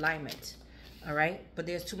 come in alignment. All right, but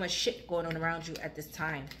there's too much shit going on around you at this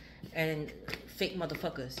time, and fake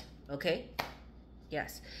motherfuckers. Okay,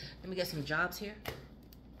 yes. Let me get some jobs here.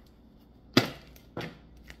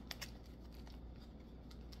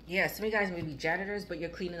 Yeah, some of you guys may be janitors, but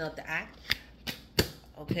you're cleaning up the act.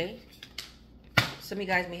 Okay. Some of you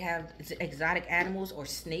guys may have exotic animals or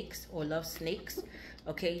snakes or love snakes.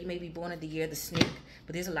 Okay, you may be born in the year of the snake,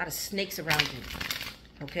 but there's a lot of snakes around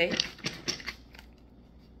you. Okay.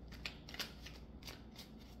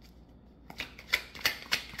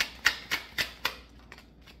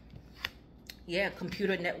 Yeah,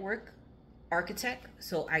 computer network architect,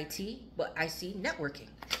 so IT, but I see networking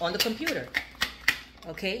on the computer.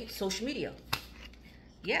 Okay, social media.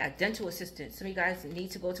 Yeah, dental assistant. Some of you guys need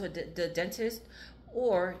to go to the dentist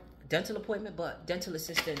or dental appointment, but dental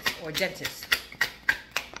assistants or dentists.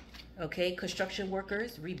 Okay, construction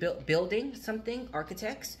workers, building something,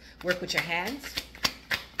 architects, work with your hands,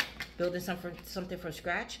 building something from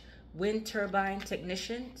scratch. Wind turbine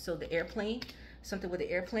technician, so the airplane. Something with the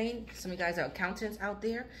airplane. Some of you guys are accountants out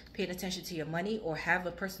there, paying attention to your money or have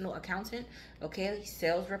a personal accountant. Okay,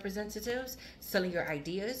 sales representatives, selling your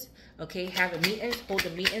ideas. Okay, having meetings,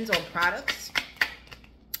 holding meetings on products.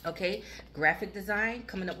 Okay, graphic design,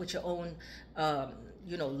 coming up with your own,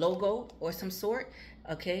 you know, logo or some sort.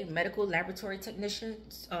 Okay, medical laboratory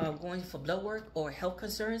technicians, going for blood work or health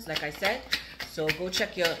concerns, like I said. So go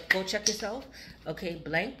check yourself. Okay,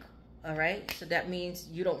 blank. All right, so that means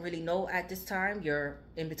you don't really know at this time. You're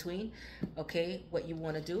in between. Okay, what you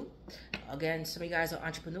want to do. Again, some of you guys are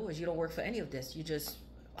entrepreneurs. You don't work for any of this. You just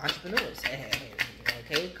entrepreneurs.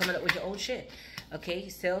 Okay, coming up with your own shit. Okay,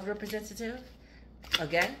 sales representative.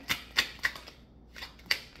 Again.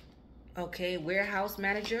 Okay, warehouse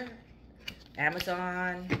manager.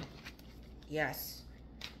 Amazon. Yes.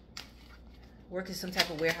 Work in some type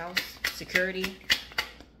of warehouse. Security.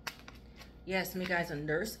 Yes, some of you guys are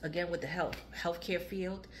nurse. Again, with the healthcare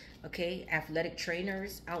field. Okay, athletic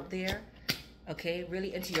trainers out there. Okay,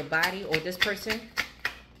 really into your body or this person.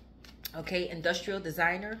 Okay, industrial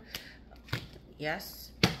designer.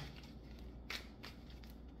 Yes.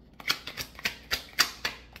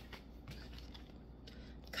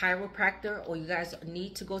 Chiropractor, or you guys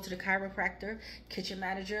need to go to the chiropractor. Kitchen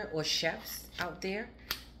manager or chefs out there.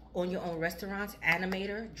 Own your own restaurants.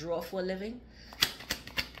 Animator, draw for a living.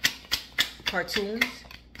 Cartoons.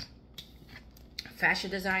 Fashion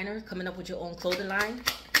designer, coming up with your own clothing line.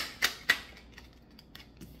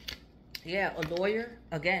 Yeah, a lawyer.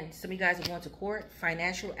 Again, some of you guys are going to court.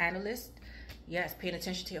 Financial analyst. Yes, paying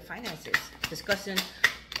attention to your finances. Discussing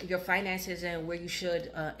your finances and where you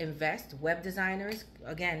should invest. Web designers.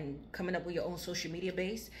 Again, coming up with your own social media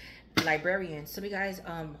base. Librarians. Some of you guys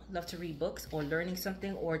love to read books or learning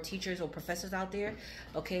something, or teachers or professors out there.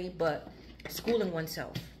 Okay, but schooling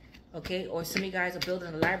oneself. Okay, or some of you guys are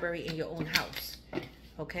building a library in your own house.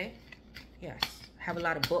 Okay, yes, have a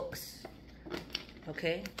lot of books.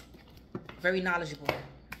 Okay, very knowledgeable,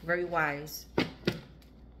 very wise.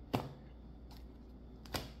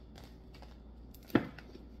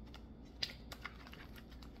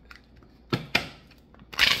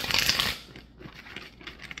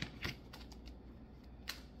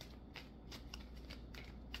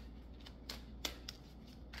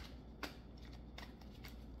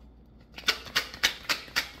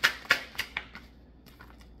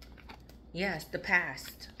 Yes, the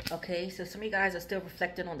past. Okay, so some of you guys are still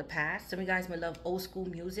reflecting on the past. Some of you guys may love old school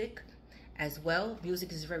music as well.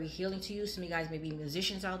 Music is very healing to you. Some of you guys may be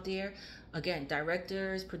musicians out there. Again,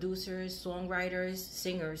 directors, producers, songwriters,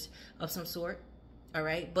 singers of some sort. All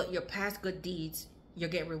right, but your past good deeds, you're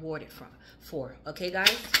getting rewarded for. Okay,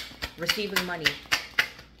 guys? Receiving money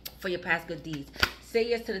for your past good deeds. Say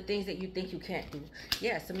yes to the things that you think you can't do.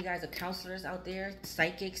 Yeah, some of you guys are counselors out there,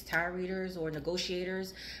 psychics, tarot readers, or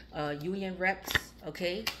negotiators, union reps,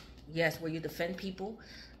 okay? Yes, where you defend people,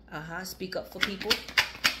 speak up for people.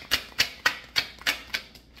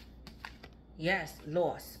 Yes,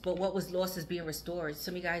 loss. But what was lost is being restored.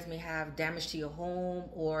 Some of you guys may have damage to your home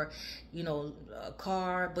or, you know, a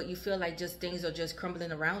car, but you feel like just things are just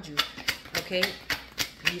crumbling around you, okay?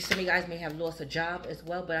 Some of you guys may have lost a job as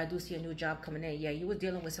well, but I do see a new job coming in. Yeah, you were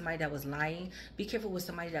dealing with somebody that was lying. Be careful with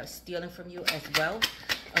somebody that's stealing from you as well,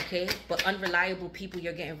 okay? But unreliable people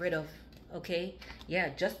you're getting rid of, okay? Yeah,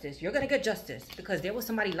 justice. You're going to get justice because there was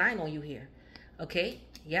somebody lying on you here, okay?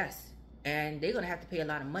 Yes, and they're going to have to pay a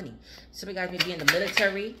lot of money. Some of you guys may be in the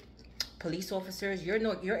military, police officers.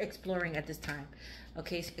 You're exploring at this time,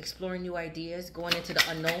 okay? Exploring new ideas, going into the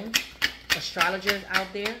unknown. Astrologers out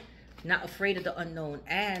there. Not afraid of the unknown,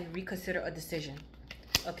 and reconsider a decision.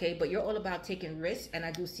 Okay, but you're all about taking risks, and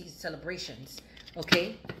I do see celebrations,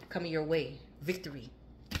 okay, coming your way. Victory.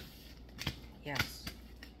 Yes.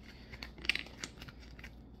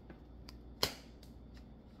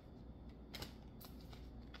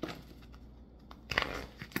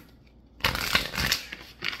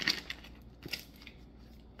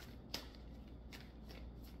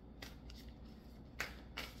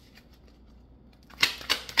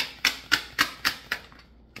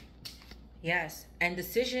 Yes, and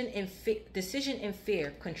decision in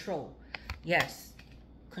fear, control. Yes,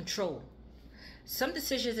 control. Some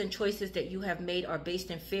decisions and choices that you have made are based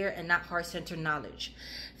in fear and not heart-centered knowledge.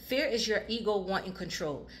 Fear is your ego wanting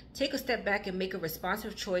control. Take a step back and make a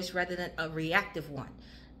responsive choice rather than a reactive one.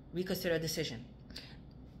 Reconsider a decision.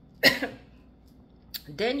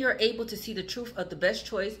 Then you're able to see the truth of the best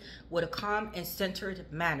choice with a calm and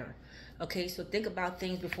centered manner. Okay, so think about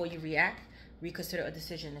things before you react. Reconsider a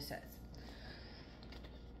decision, it says.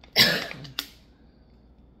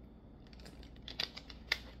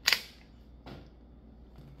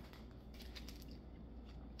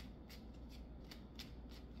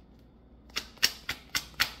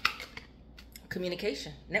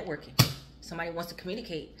 Communication, networking. Somebody wants to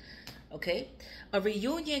communicate, okay? A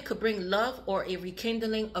reunion could bring love or a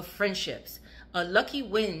rekindling of friendships. A lucky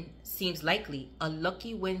win seems likely. A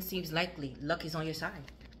lucky win seems likely. Luck is on your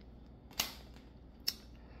side.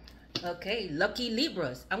 Okay, lucky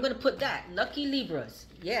Libras. I'm going to put that. Lucky Libras.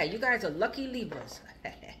 Yeah, you guys are lucky Libras.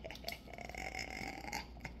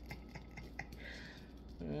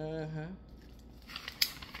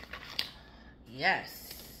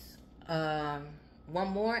 Yes. One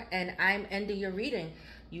more and I'm ending your reading.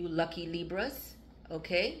 You lucky Libras.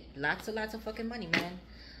 Okay? Lots of fucking money, man.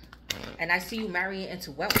 And I see you marrying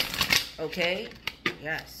into wealth. Okay?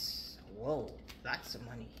 Yes. Whoa. Lots of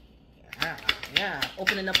money. Yeah. Yeah.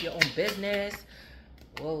 Opening up your own business.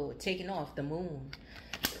 Whoa. Taking off the moon.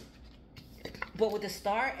 But with the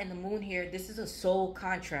star and the moon here, this is a soul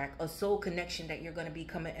contract, a soul connection that you're going to be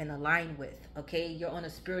coming and align with. Okay? You're on a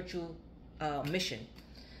spiritual mission.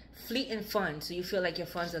 Fleeting funds. So you feel like your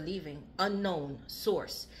funds are leaving. Unknown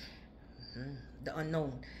source. The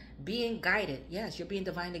unknown. Being guided. Yes, you're being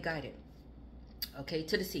divinely guided. Okay,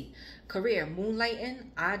 to the sea. Career,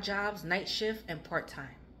 moonlighting, odd jobs, night shift, and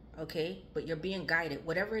part-time. Okay, but you're being guided.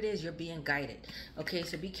 Whatever it is, you're being guided. Okay,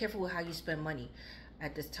 so be careful with how you spend money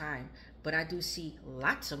at this time. But I do see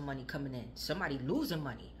lots of money coming in. Somebody losing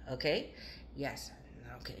money. Okay, yes.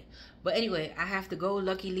 Okay, but anyway, I have to go.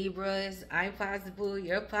 Lucky Libras. I'm possible.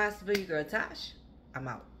 You're possible. Your girl Tosh. I'm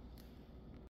out.